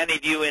that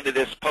anteed you into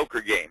this poker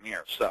game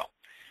here? So,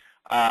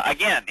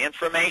 again,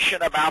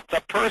 information about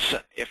the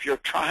person. If you're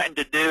trying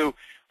to do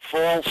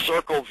full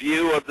circle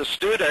view of the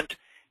student,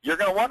 you're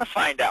going to want to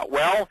find out,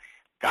 well,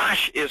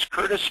 gosh, is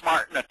Curtis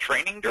Martin a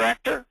training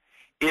director?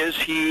 Is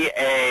he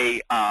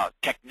a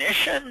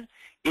technician?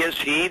 Is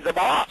he the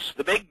boss,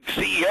 the big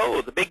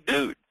CEO, the big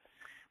dude?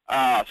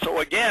 So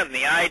again,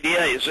 the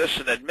idea, is this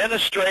an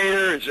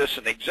administrator? Is this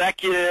an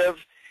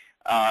executive?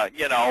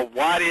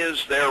 What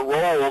is their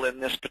role in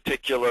this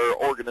particular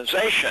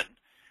organization?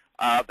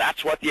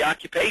 That's what the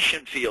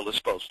occupation field is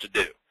supposed to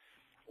do.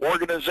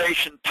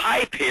 Organization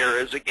type here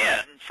is,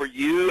 again, for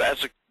you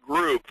as a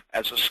group,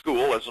 as a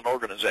school, as an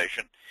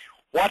organization,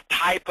 what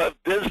type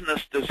of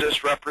business does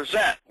this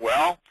represent?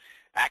 Well,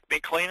 Acme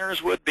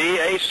Cleaners would be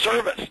a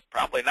service,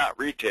 probably not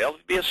retail, it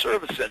would be a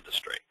service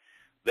industry.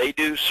 They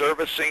do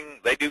servicing,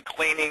 they do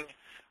cleaning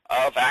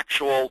of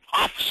actual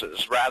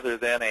offices rather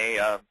than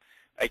a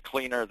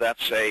cleaner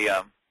that's like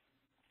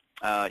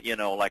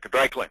a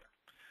dry cleaner.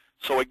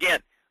 So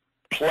again,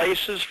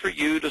 places for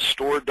you to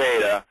store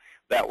data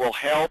that will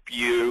help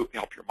you,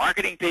 help your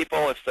marketing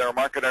people if they're a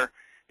marketer,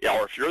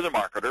 or if you're the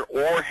marketer,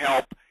 or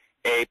help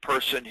a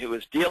person who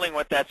is dealing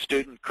with that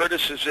student.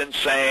 Curtis is in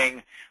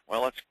saying,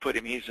 well, let's put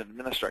him, he's an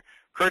administrator.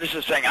 Curtis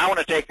is saying, I want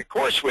to take a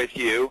course with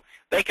you.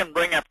 They can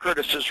bring up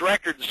Curtis's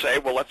record and say,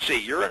 well, let's see,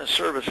 you're in a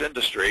service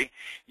industry.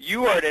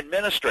 You are an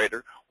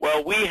administrator.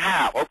 Well, we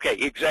have, okay,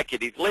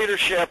 executive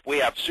leadership. We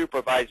have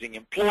supervising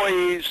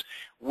employees.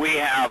 We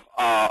have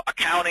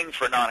accounting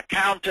for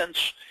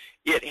non-accountants.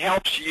 It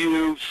helps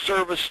you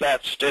service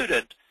that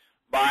student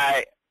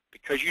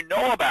because you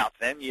know about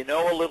them, you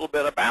know a little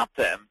bit about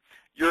them.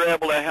 You're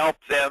able to help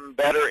them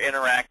better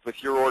interact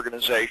with your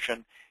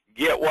organization,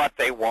 get what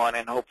they want,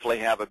 and hopefully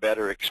have a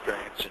better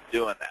experience in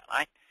doing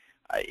that.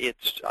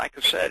 It's like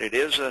I said,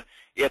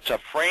 it's a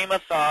frame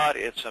of thought,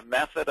 it's a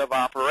method of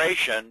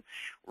operation,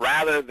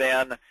 rather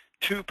than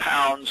 2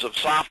 pounds of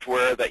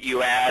software that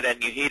you add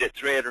and you heat at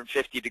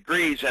 350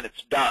 degrees and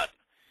it's done.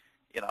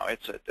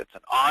 It's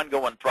an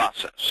ongoing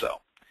process. So,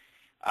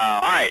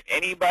 all right,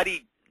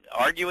 anybody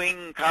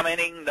arguing,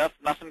 commenting?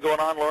 Nothing going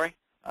on, Lori?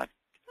 I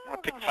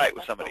want to pick a fight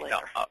with somebody.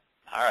 No. All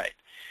right.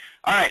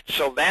 All right,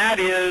 so that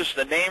is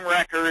the name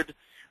record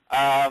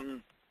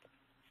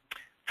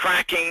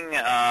tracking.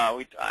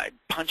 I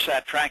punched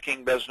that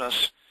tracking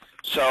business.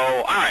 So,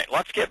 all right,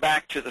 let's get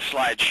back to the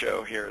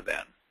slideshow here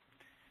then.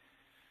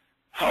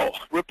 Oh,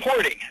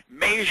 reporting,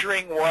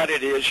 measuring what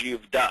it is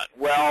you've done.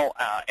 Well,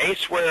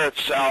 ACEware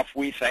itself,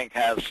 we think,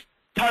 has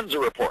tons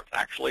of reports,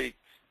 actually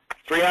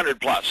 300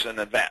 plus in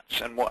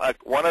advance. And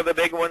one of the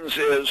big ones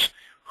is,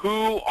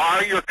 who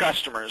are your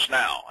customers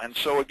now? And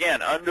so,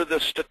 again, under the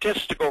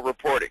statistical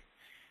reporting,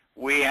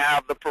 we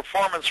have the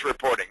performance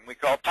reporting. We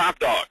call Top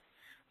Dog,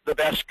 the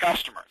best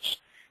customers.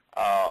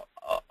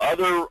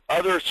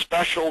 Other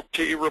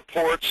specialty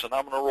reports, and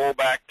I'm going to roll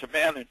back to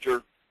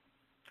manager,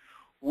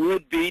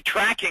 would be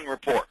tracking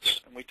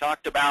reports. And we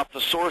talked about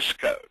the source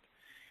code.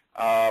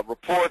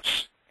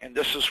 Reports, and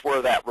this is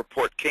where that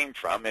report came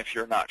from if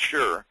you're not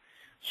sure.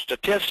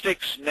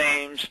 Statistics,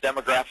 names,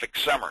 demographic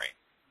summary.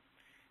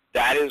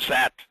 That is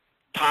that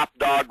Top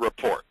Dog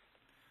report.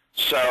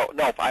 So,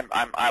 nope, I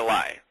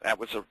lie. That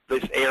was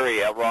this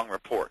area, wrong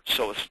report.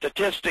 So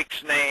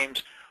statistics,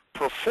 names,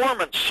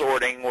 performance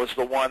sorting was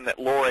the one that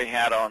Lori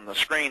had on the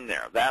screen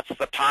there. That's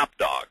the Top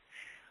Dog.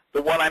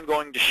 The one I'm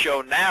going to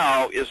show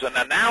now is an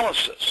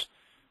analysis.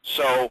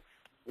 So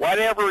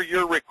whatever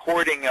you're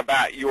recording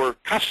about your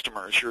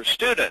customers, your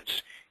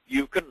students,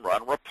 you can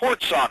run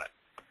reports on it.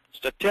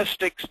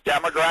 Statistics,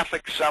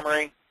 demographic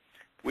summary.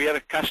 We had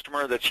a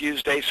customer that's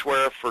used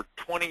ACEware for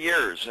 20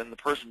 years, and the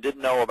person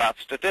didn't know about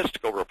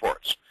statistical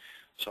reports.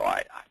 So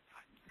I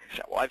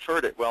said, well, I've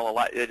heard it. Well, a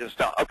lot, they just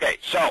don't. Okay,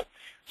 so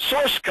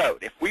source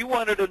code. If we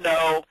wanted to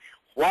know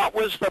what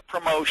was the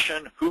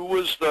promotion, who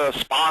was the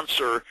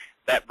sponsor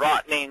that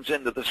brought names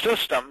into the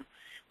system,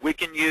 we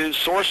can use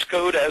source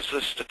code as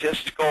the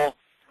statistical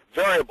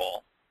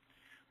variable.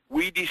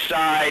 We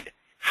decide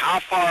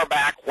how far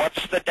back,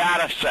 what's the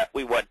data set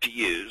we want to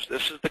use.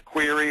 This is the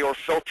query or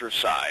filter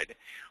side.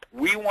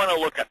 We want to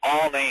look at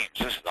all names.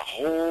 This is the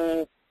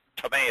whole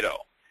tomato.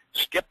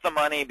 Skip the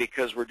money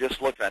because we're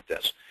just looking at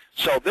this.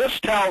 So this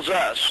tells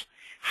us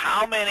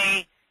how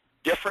many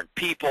different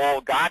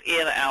people got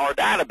in our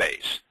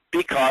database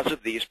because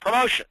of these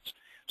promotions.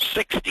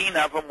 16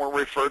 of them were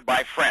referred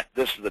by friend.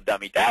 This is the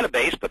dummy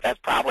database, but that's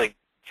probably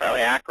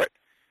fairly accurate.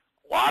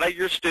 A lot of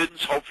your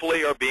students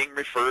hopefully are being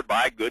referred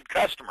by good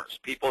customers,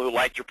 people who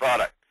like your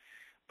product.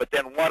 But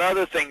then what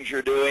other things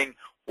you're doing,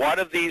 what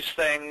of these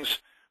things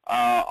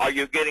are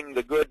you getting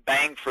the good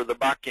bang for the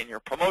buck in your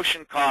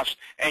promotion costs,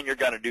 and you're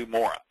going to do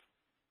more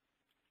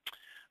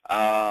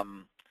of?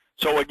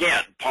 So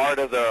again, part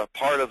of the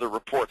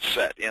report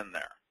set in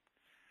there.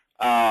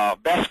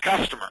 Best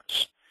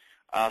customers.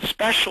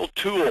 Special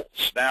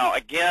tools. Now,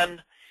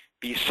 again,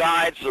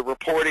 besides the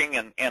reporting,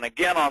 and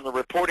again on the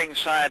reporting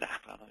side, I'm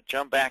going to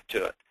jump back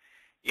to it.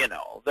 You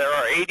know, there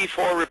are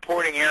 84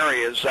 reporting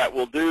areas that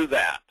will do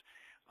that.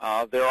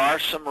 There are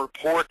some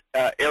report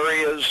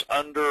areas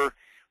under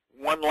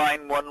one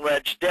line, one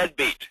reg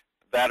deadbeat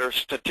that are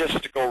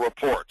statistical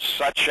reports,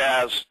 such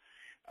as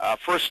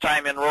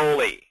first-time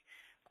enrollee,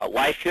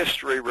 life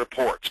history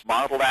reports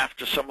modeled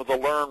after some of the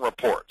Learn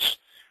reports,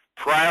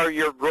 prior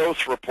year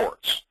growth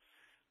reports.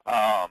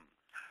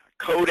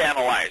 Code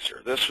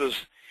analyzer. This was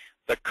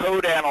the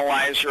code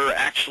analyzer.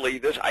 Actually,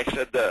 this I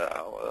said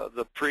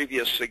the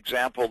previous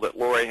example that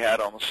Lori had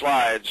on the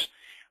slides.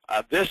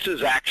 This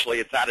is actually,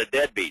 it's not a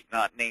deadbeat,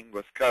 not named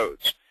with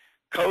codes.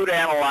 Code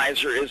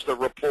analyzer is the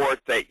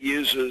report that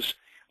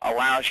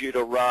allows you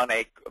to run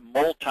a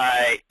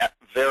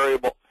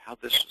multi-variable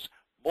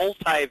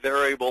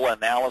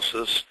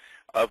analysis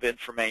of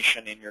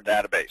information in your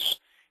database.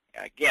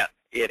 Again,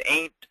 it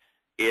ain't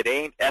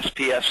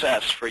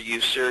SPSS for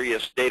you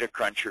serious data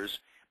crunchers,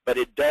 but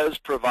it does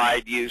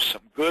provide you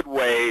some good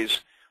ways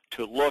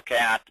to look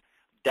at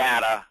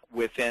data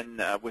within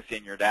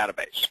your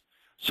database.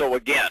 So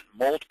again,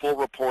 multiple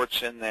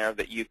reports in there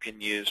that you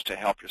can use to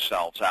help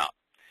yourselves out.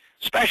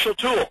 Special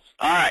tools.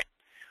 All right.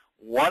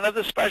 One of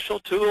the special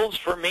tools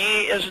for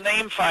me is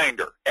Name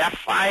Finder,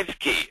 F5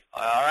 key.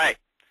 All right.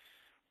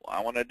 Well,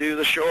 I want to do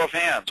the show of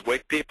hands,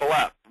 wake people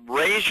up.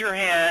 Raise your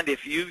hand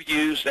if you've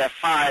used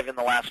F5 in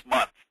the last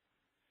month.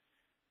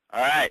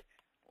 All right.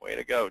 Way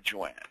to go,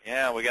 Joanne.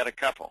 Yeah, we got a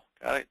couple.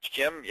 Got it,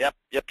 Jim? Yep.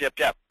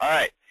 All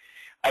right.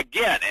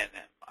 Again, and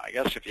I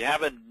guess if you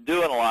haven't been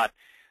doing a lot,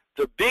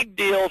 the big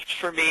deal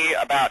for me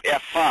about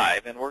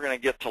F5, and we're going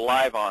to get to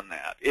live on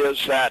that,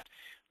 is that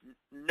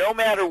no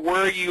matter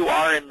where you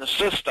are in the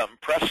system,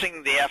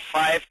 pressing the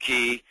F5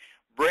 key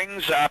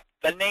brings up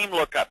the name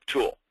lookup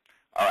tool.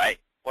 All right.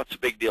 What's the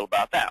big deal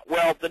about that?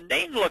 Well, the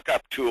name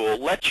lookup tool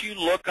lets you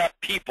look up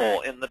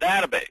people in the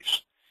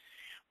database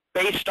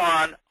based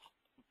on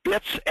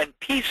bits and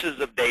pieces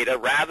of data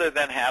rather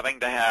than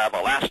having to have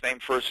a last name,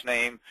 first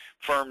name,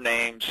 firm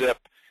name, zip,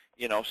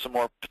 you know, some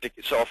more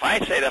particular. So if I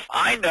say that if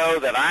I know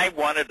that I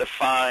wanted to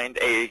find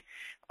a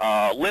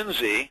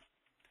Lindsay,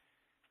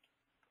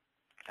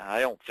 I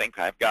don't think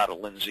I've got a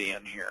Lindsay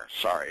in here.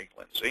 Sorry,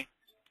 Lindsay.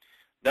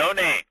 No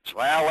names.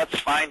 Well, let's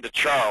find a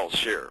Charles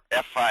here.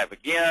 F5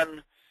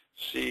 again.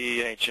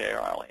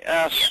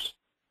 C-H-A-R-L-E-S.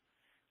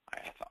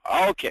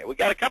 Okay, we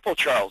got a couple of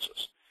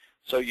Charleses.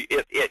 So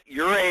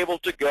you're able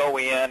to go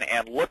in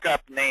and look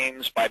up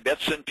names by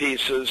bits and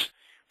pieces,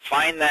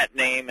 find that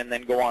name, and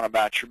then go on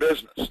about your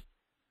business.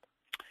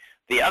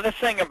 The other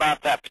thing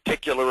about that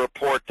particular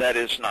report that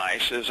is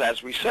nice is,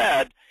 as we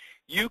said,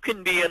 you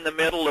can be in the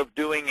middle of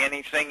doing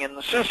anything in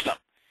the system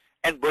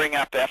and bring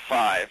up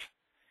F5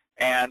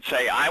 and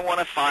say, I want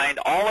to find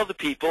all of the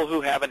people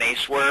who have an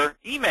ACEware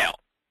email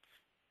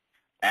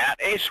at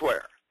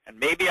ACEware. And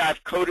maybe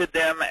I've coded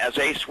them as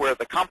ACEware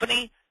the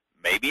company,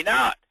 maybe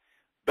not.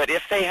 But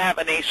if they have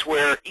an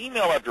ACEware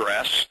email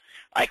address,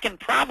 I can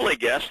probably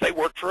guess they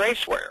work for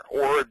ACEware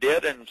or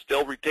did and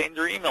still retain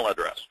their email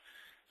address.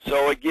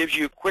 So it gives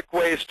you quick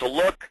ways to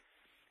look.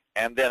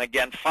 And then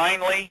again,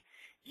 finally,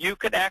 you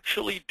can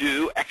actually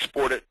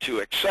export it to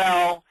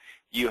Excel.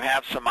 You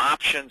have some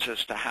options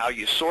as to how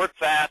you sort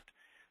that.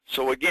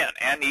 So again,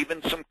 and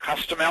even some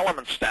custom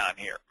elements down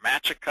here.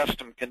 Match a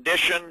custom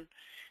condition.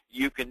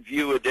 You can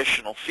view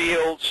additional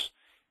fields.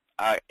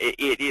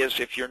 It is,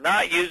 if you're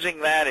not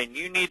using that and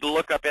you need to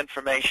look up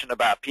information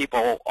about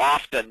people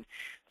often,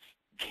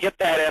 hit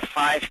that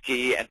F5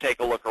 key and take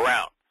a look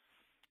around.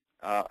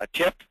 A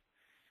tip,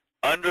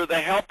 under the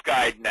help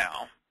guide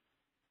now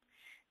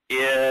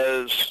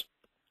is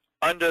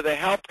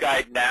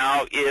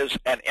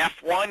an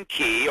F1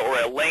 key or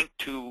a link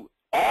to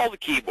all the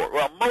keyboard,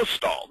 well,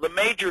 most all, the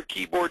major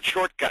keyboard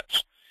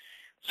shortcuts.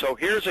 So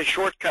here's a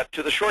shortcut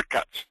to the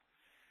shortcuts.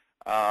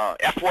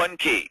 F1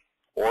 key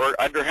or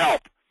under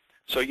help.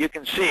 So you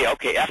can see,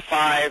 okay,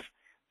 F5,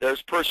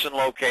 there's person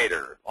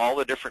locator, all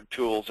the different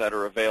tools that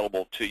are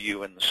available to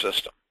you in the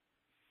system.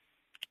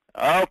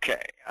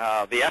 Okay,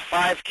 the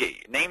F5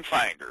 key, name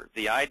finder.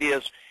 The idea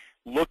is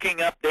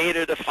looking up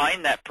data to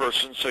find that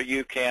person so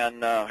you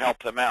can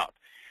help them out.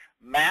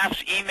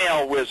 Mass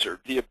email wizard,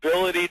 the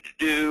ability to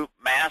do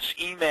mass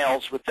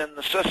emails within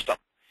the system.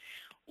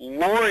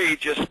 Lori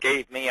just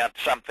gave me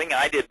something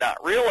I did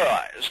not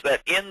realize,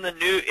 that in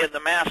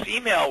the mass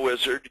email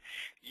wizard,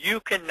 you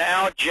can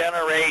now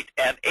generate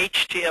an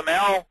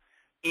HTML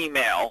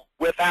email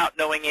without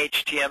knowing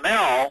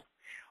HTML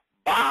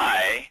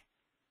by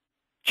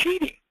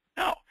cheating.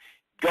 No,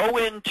 go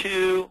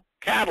into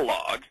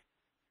Catalog,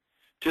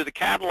 to the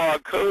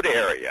Catalog code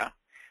area,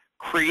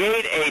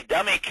 create a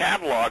dummy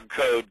catalog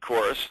code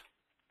course,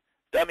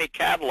 dummy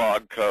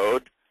catalog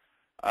code,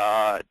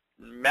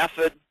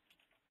 method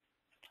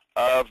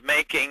of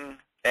making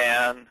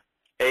an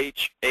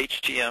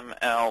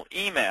HTML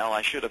email.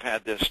 I should have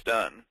had this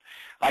done.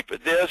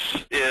 But this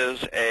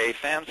is a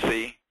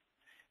fancy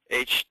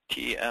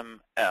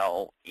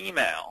HTML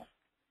email.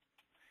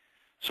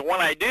 So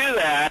when I do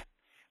that,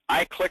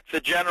 I click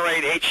the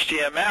Generate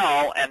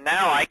HTML, and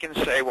now I can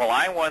say, well,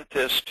 I want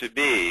this to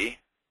be,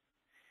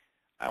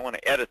 I want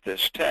to edit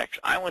this text.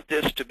 I want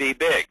this to be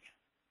big.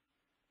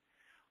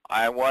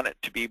 I want it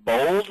to be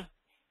bold.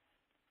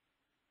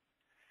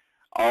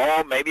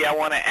 Oh, maybe I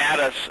want to add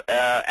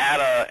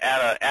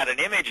an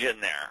image in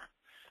there.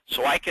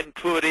 So I can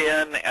put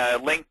in a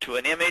link to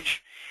an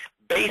image.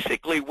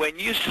 Basically, when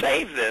you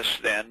save this,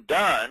 then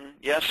done,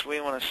 yes, we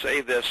want to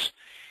save this,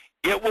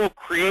 it will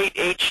create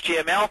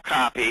HTML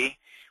copy,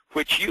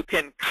 which you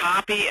can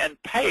copy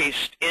and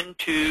paste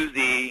into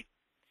the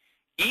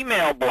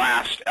email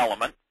blast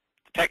element.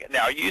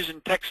 Now, are you using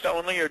text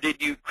only, or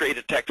did you create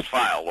a text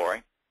file,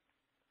 Lori?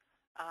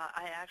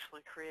 I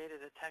actually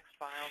created a text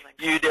file. And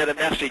you did a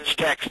message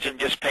text and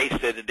just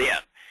pasted it in.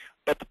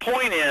 But the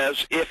point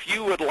is, if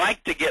you would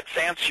like to get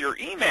fancier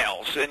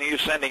emails and you're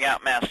sending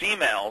out mass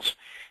emails,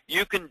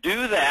 you can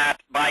do that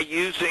by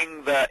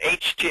using the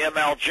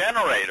HTML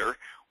generator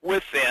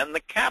within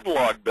the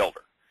catalog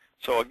builder.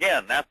 So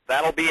again,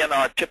 that'll be in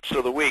our tips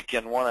of the week.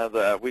 In one of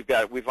the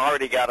we've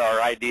already got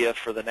our idea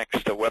for the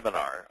next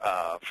webinar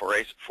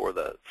for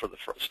the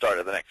start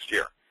of the next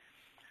year.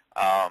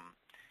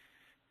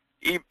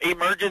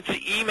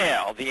 Emergency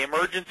email, the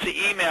emergency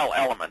email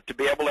element to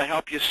be able to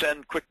help you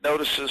send quick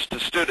notices to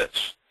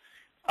students.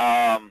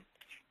 And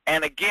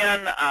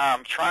again,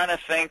 I'm trying to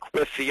think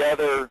with the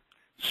other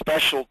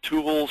special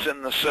tools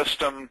in the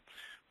system.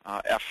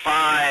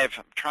 F5,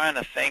 I'm trying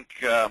to think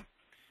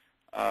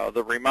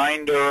the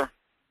reminder,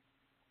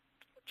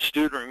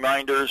 student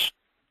reminders.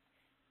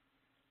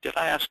 Did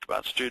I ask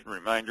about student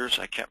reminders?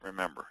 I can't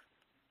remember.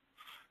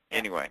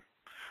 Anyway.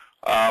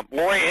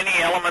 Lori, any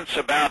elements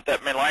about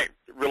that may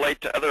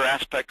relate to other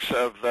aspects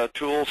of the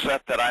tool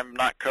set that I'm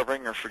not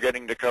covering or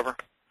forgetting to cover?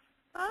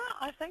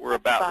 I think we're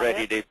about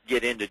ready to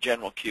get into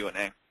general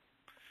Q&A.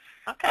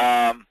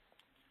 Okay.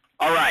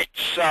 All right,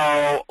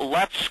 so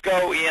let's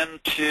go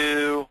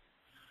into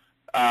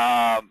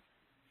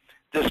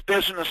this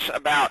business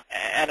about,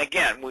 and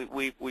again,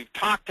 we've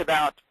talked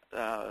about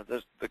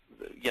the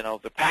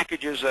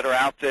packages that are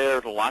out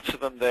there, lots of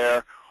them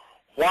there.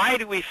 Why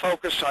do we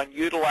focus on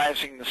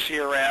utilizing the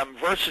CRM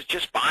versus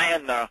just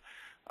buying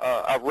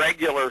a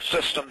regular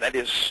system that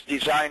is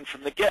designed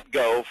from the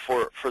get-go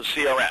for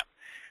CRM?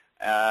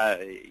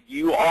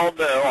 You all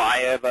know I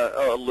have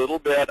a little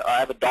bit, I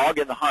have a dog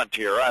in the hunt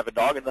here, I have a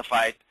dog in the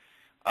fight,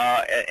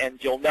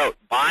 and you'll note,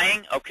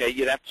 buying, okay,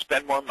 you'd have to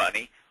spend more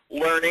money.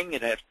 Learning,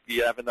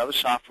 you have another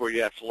software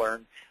you have to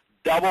learn.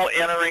 Double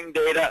entering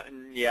data,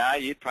 yeah,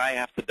 you'd probably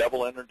have to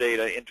double enter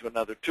data into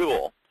another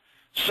tool.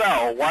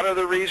 So what are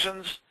the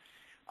reasons?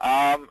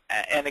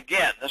 And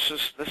again, this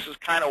is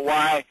kind of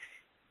why,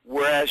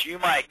 whereas you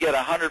might get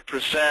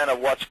 100% of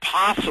what's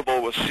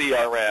possible with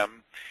CRM,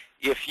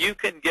 if you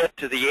can get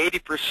to the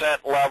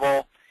 80%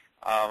 level,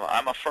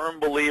 I'm a firm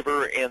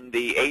believer in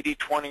the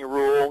 80-20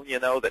 rule,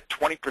 that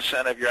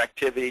 20% of your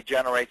activity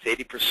generates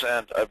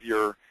 80% of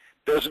your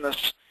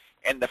business,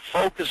 and to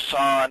focus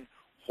on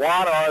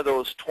what are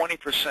those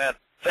 20%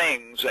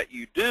 things that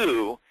you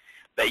do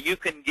that you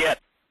can get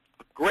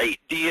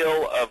great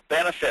deal of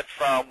benefit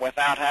from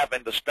without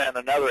having to spend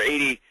another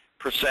 80%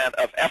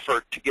 of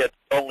effort to get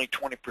only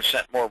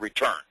 20% more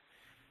return.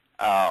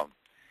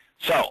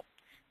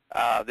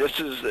 This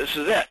is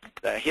it.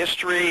 The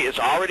history is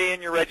already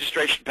in your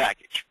registration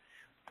package.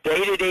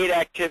 Day-to-day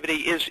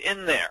activity is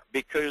in there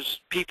because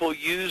people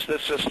use the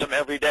system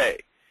every day.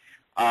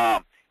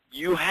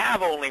 You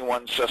have only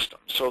one system,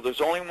 so there's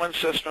only one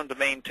system to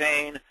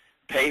maintain,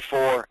 pay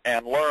for,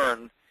 and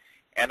learn.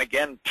 And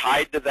again,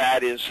 tied to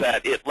that is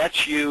that it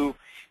lets you,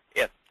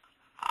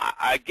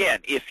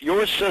 again, if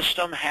your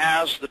system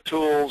has the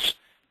tools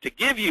to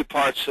give you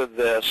parts of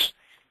this,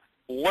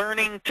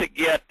 learning to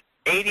get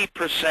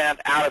 80%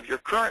 out of your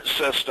current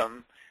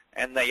system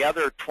and the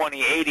other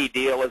 20-80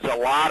 deal is a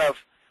lot of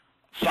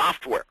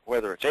software,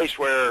 whether it's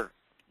ACEware,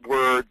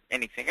 Word,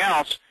 anything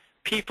else,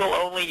 people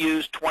only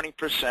use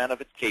 20%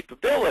 of its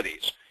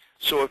capabilities.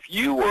 So if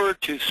you were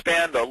to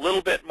spend a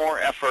little bit more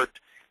effort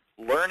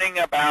learning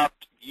about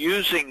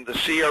using the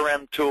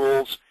CRM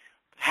tools,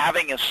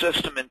 having a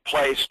system in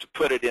place to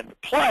put it into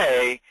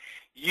play,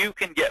 you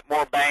can get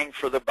more bang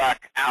for the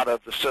buck out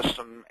of the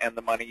system and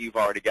the money you've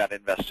already got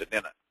invested in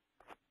it.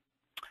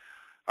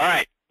 All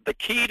right, the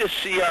key to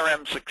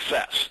CRM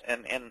success,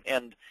 and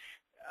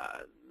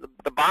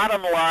the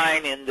bottom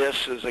line in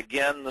this is,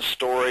 again, the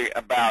story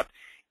about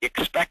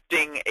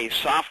expecting a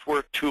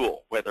software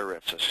tool, whether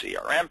it's a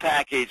CRM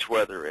package,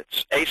 whether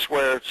it's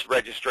ACEware, it's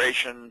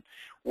registration,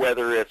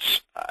 whether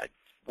it's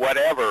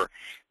whatever,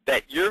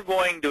 that you're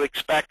going to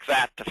expect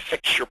that to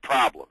fix your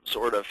problems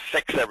or to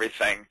fix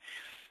everything.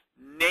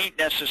 Ain't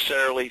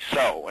necessarily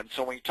so. And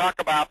so when we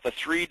talk about the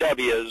 3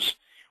 W's,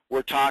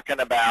 we're talking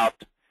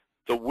about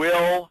the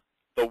will,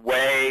 the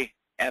way,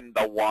 and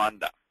the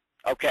Wanda.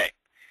 Okay,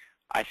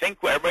 I think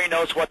everybody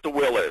knows what the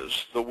will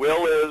is. The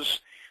will is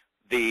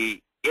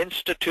the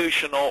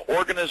institutional,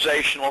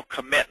 organizational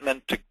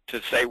commitment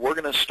to say we're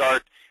going to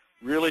start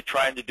really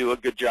trying to do a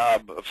good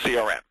job of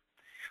CRM.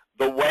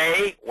 The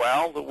way,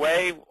 well, the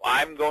way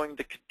I'm going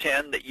to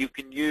contend that you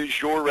can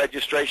use your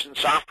registration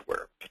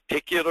software,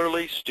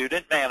 particularly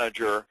Student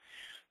Manager,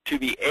 to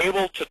be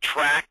able to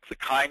track the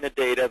kind of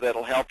data that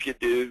will help you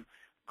do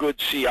good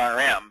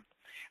CRM.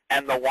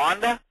 And the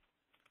Wanda,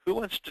 who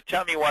wants to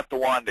tell me what the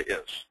Wanda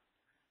is?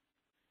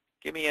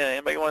 Give me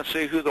anybody want to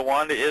see who the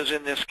Wanda is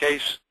in this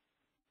case?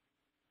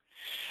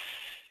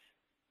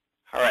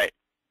 All right.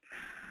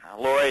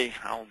 Now, Lori,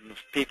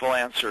 people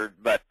answered,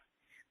 but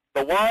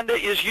the Wanda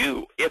is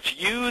you. It's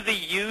you, the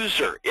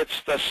user.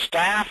 It's the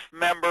staff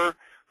member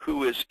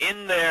who is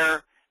in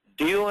there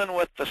dealing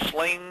with the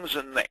slings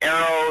and the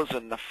arrows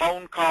and the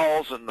phone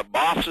calls and the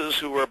bosses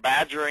who are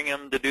badgering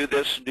him to do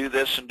this and do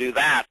this and do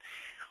that.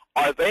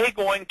 Are they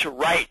going to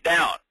write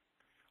down?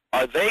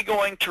 Are they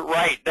going to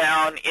write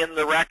down in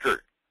the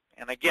record?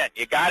 And again,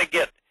 you got to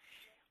get,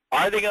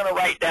 are they going to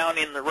write down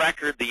in the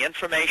record the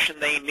information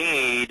they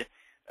need,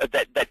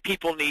 that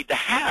people need to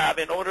have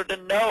in order to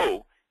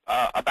know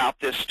about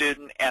this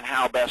student and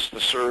how best to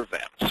serve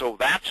them? So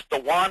that's the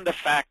Wanda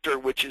factor,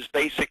 which is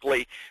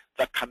basically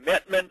the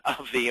commitment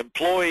of the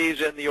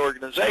employees in the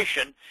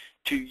organization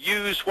to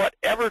use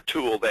whatever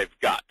tool they've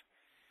got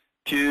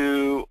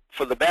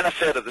for the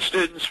benefit of the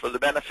students, for the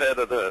benefit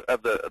of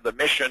the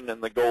mission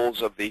and the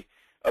goals of the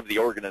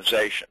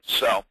organization.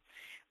 So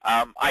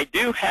I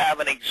do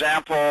have an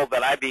example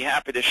that I'd be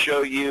happy to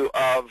show you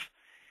of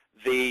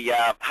the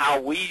how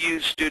we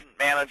use Student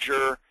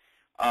Manager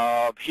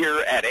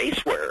here at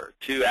ACEware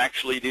to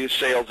actually do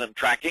sales and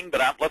tracking.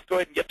 But let's go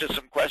ahead and get to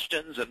some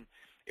questions, and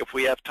if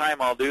we have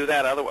time, I'll do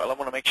that. Otherwise, I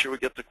want to make sure we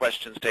get the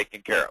questions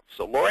taken care of.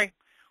 So, Lori,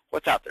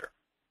 what's out there?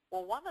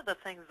 Well, one of the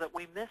things that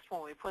we missed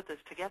when we put this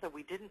together,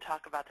 we didn't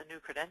talk about the new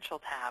credential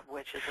tab,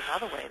 which is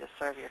another way to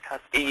serve your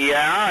customers.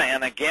 Yeah,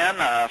 and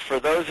again, for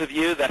those of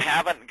you that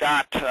haven't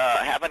got to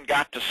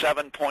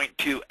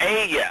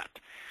 7.2a yet,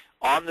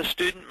 on the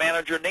Student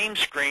Manager name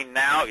screen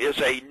now is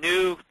a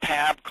new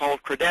tab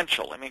called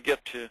Credential. Let me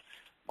get to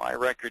my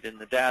record in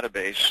the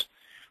database.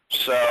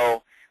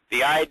 So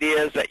the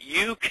idea is that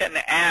you can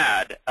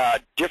add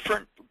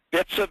different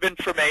bits of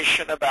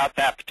information about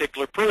that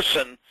particular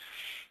person,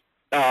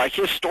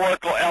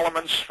 historical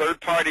elements,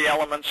 third-party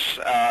elements,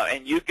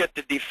 and you get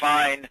to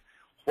define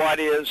what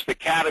is the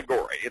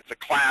category. It's a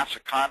class,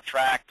 a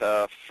contract,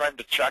 a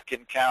friend-to-Chuck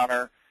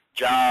encounter,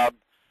 job,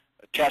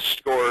 test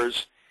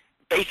scores.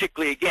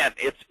 Basically, again,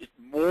 it's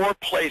more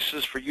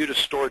places for you to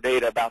store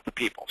data about the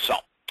people.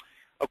 So,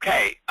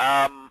 okay,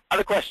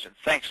 other questions?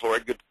 Thanks, Lori.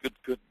 Good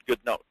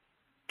note.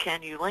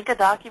 Can you link a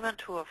document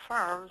to a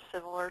firm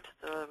similar to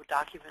the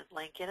document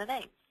link in a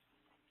name?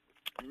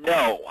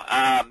 No.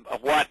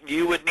 What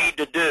you would need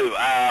to do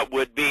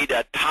would be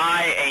to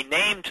tie a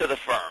name to the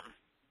firm.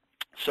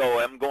 So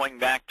I'm going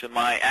back to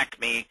my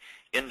Acme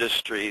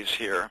Industries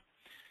here.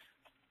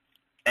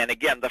 And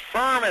again, the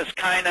firm is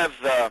kind of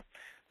the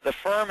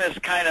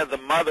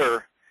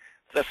mother.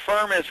 The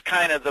firm is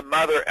kind of the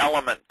mother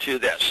element to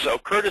this. So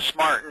Curtis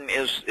Martin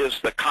is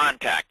the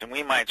contact, and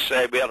we might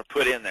say we ought to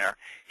put in there.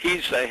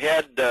 He's the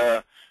head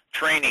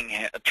trainer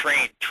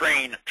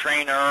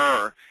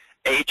or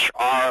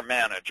HR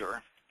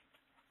manager.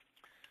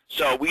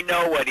 So we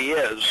know what he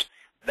is.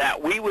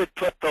 That we would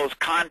put those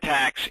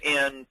contacts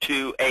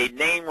into a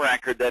name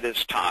record that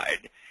is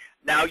tied.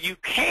 Now you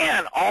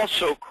can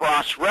also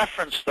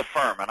cross-reference the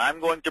firm, and I'm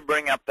going to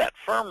bring up that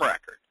firm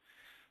record,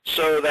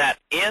 so that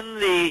in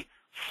the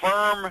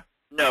firm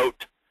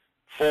note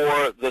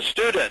for the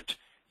student,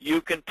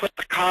 you can put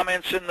the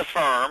comments in the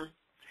firm,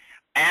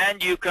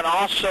 and you can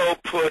also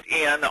put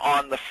in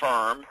on the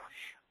firm.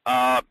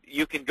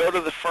 You can go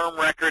to the firm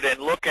record and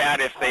look at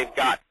if they've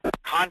got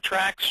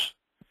contracts.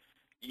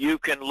 You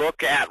can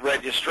look at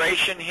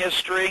registration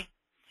history,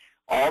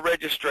 all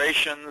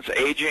registrations,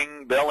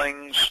 aging,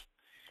 billings,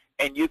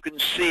 and you can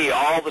see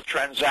all the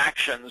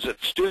transactions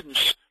that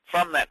students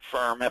from that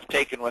firm have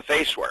taken with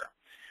ACEware.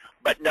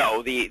 But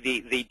no,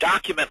 the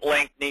document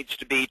link needs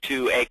to be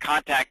to a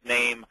contact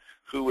name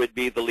who would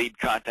be the lead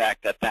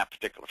contact at that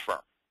particular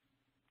firm.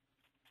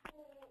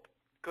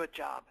 Good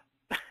job.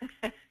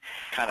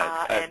 Kind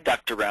of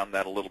ducked around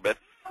that a little bit.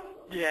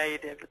 Yeah, you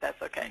did, but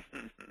that's okay.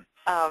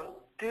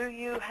 Do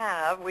you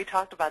have, we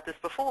talked about this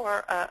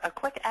before, a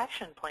quick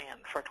action plan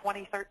for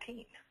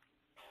 2013?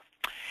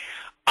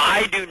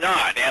 I do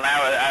not, and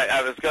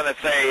I was going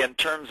to say, in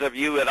terms of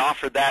you had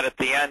offered that at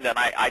the end, and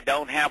I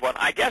don't have one.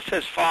 I guess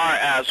as far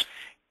as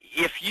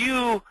if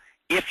you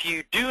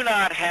do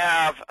not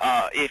have,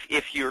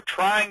 if you're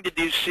trying to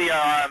do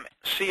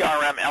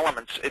CRM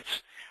elements,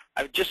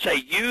 I would just say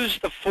use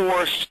the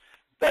force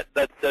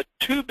the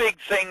two big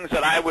things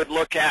that I would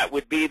look at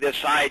would be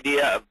this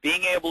idea of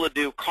being able to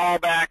do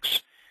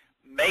callbacks,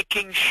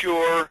 making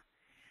sure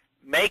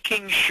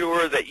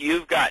that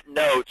you've got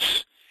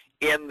notes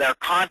in their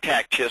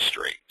contact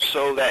history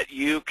so that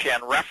you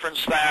can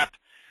reference that.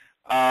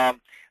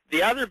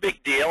 The other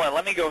big deal, and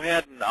let me go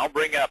ahead and I'll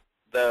bring up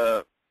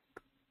the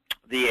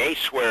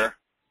ACEware.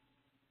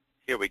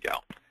 Here we go.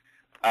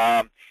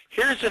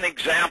 Here's an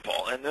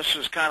example, and this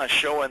is kind of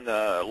showing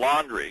the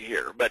laundry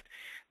here, but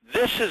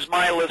this is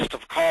my list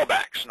of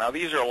callbacks. Now,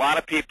 these are a lot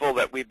of people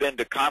that we've been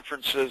to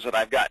conferences that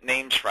I've got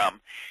names from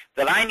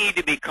that I need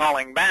to be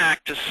calling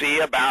back to see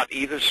about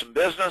either some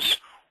business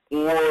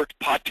or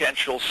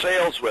potential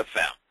sales with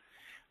them.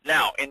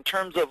 Now, in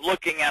terms of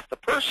looking at the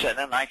person,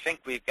 and I think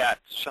we've got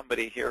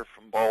somebody here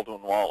from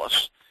Baldwin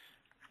Wallace,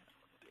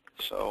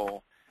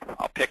 so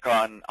I'll pick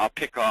on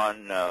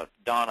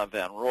Donna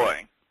Van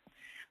Roy.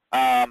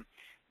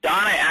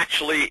 Donna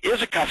actually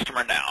is a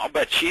customer now,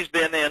 but she's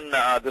been in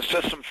the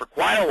system for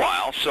quite a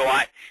while. So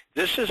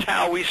this is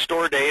how we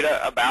store data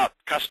about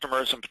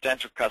customers and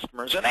potential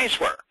customers in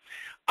ACEware.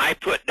 I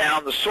put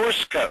down the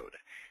source code.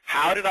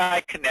 How did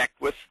I connect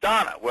with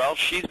Donna? Well,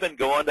 she's been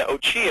going to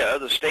OCHEA,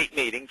 the state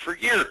meeting, for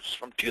years,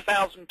 from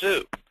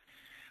 2002.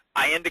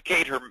 I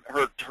indicate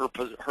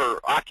her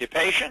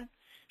occupation.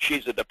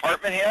 She's a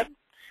department head.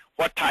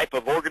 What type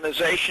of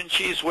organization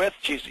she's with.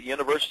 She's a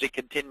university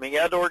continuing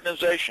ed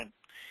organization.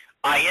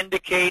 I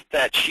indicate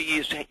that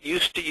she's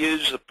used to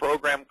use a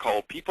program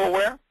called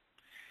ACEware.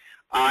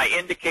 I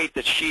indicate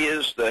that she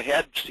is the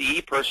head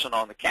CE person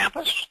on the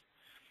campus.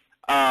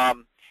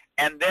 And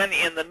then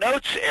in the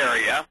notes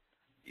area,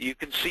 you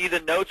can see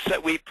the notes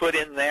that we put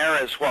in there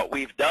as what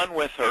we've done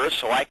with her,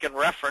 so I can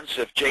reference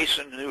if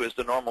Jason, who is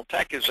the normal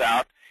tech, is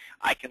out,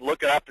 I can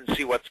look it up and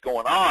see what's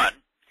going on.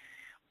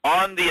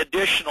 On the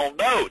additional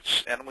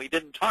notes, and we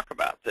didn't talk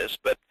about this,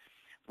 but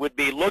would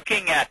be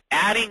looking at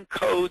adding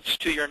codes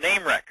to your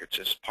name records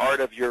as part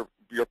of your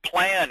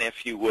plan,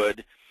 if you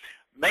would.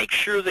 Make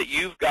sure that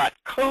you've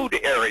got code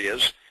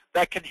areas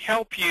that can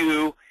help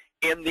you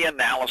in the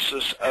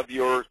analysis of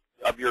your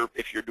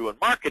if you're doing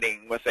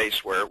marketing with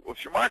ACEware,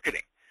 with your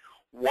marketing.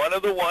 One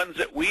of the ones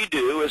that we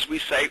do is we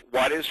say,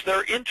 what is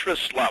their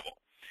interest level?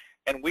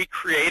 And we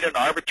create an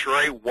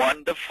arbitrary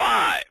 1 to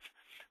 5.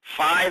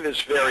 5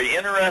 is very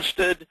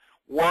interested.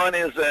 1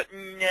 is that,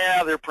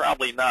 yeah, they're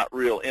probably not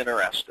real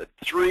interested.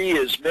 3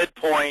 is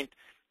midpoint,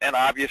 and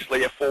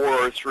obviously a 4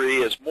 or 3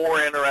 is more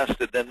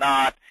interested than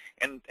not,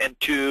 and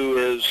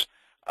 2 is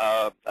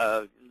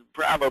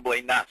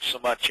probably not so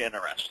much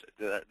interested.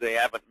 They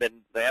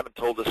haven't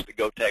told us to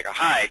go take a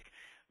hike,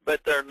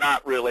 but they're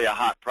not really a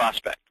hot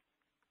prospect.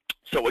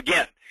 So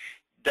again,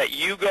 that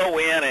you go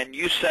in and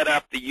you set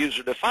up the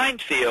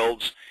user-defined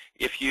fields,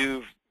 if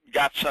you've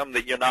got some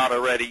that you're not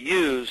already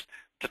used,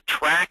 to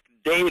track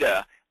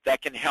data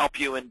that can help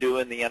you in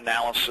doing the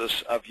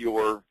analysis of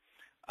your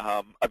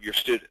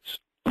students.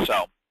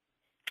 So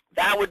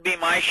that would be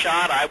my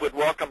shot. I would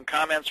welcome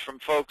comments from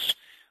folks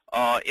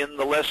in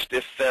the list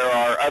if there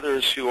are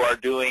others who are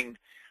doing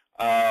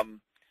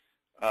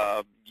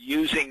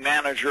using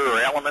Manager or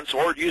Elements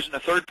or using a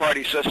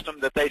third-party system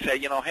that they say,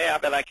 you know, hey, I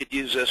bet I could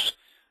use this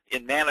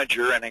in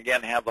Manager and,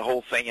 again, have the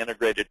whole thing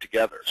integrated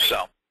together.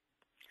 So,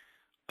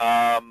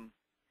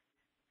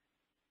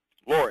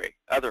 Lori,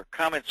 other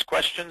comments,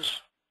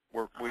 questions?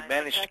 We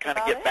managed to kind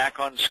of get back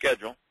on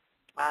schedule.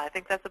 I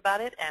think that's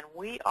about it, and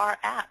we are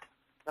at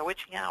the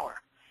witching hour.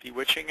 The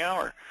witching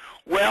hour.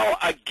 Well,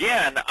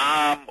 again,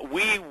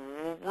 we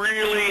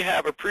really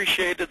have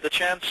appreciated the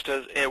chance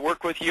to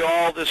work with you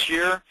all this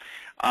year.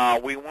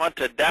 We want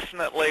to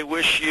definitely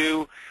wish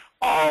you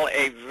all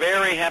a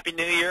very happy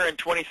new year in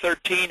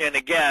 2013. And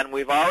again,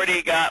 we've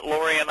already got,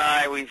 Lori and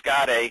I, we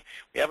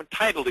haven't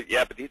titled it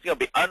yet, but these are going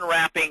to be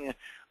unwrapping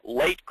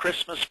late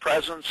Christmas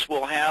presents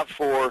we'll have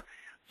for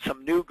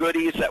some new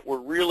goodies that we're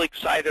really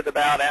excited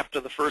about after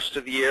the first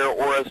of the year,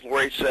 or as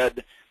Lori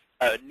said,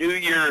 New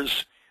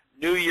Year's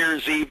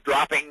Eve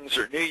droppings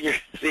or New Year's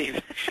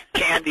Eve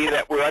candy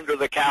that were under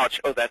the couch.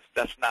 Oh,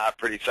 that's not a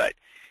pretty sight,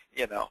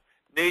 you know.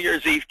 New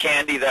Year's Eve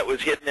candy that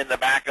was hidden in the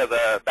back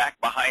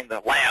behind the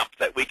lamp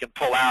that we can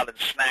pull out and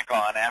snack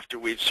on after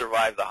we've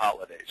survived the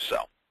holidays. So.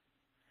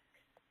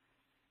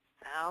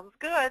 Sounds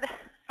good.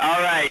 All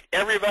right,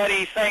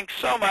 everybody, thanks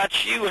so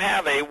much. You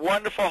have a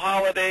wonderful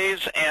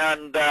holidays,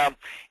 and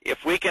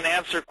if we can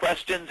answer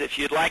questions, if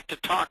you'd like to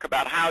talk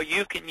about how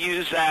you can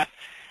use that,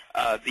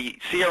 the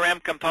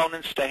CRM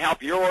components to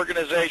help your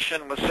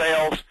organization with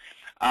sales,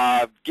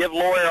 give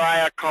Lori or I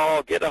a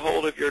call, get a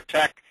hold of your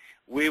tech.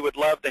 We would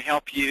love to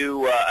help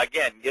you,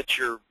 again, get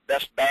your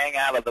best bang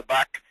out of the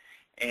buck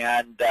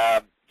and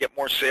get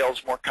more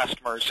sales, more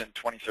customers in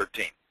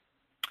 2013.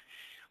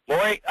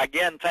 Lori,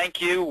 again,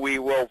 thank you. We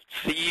will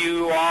see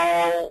you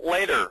all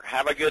later.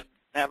 Have a good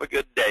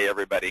day,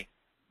 everybody.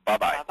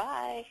 Bye-bye.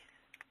 Bye-bye.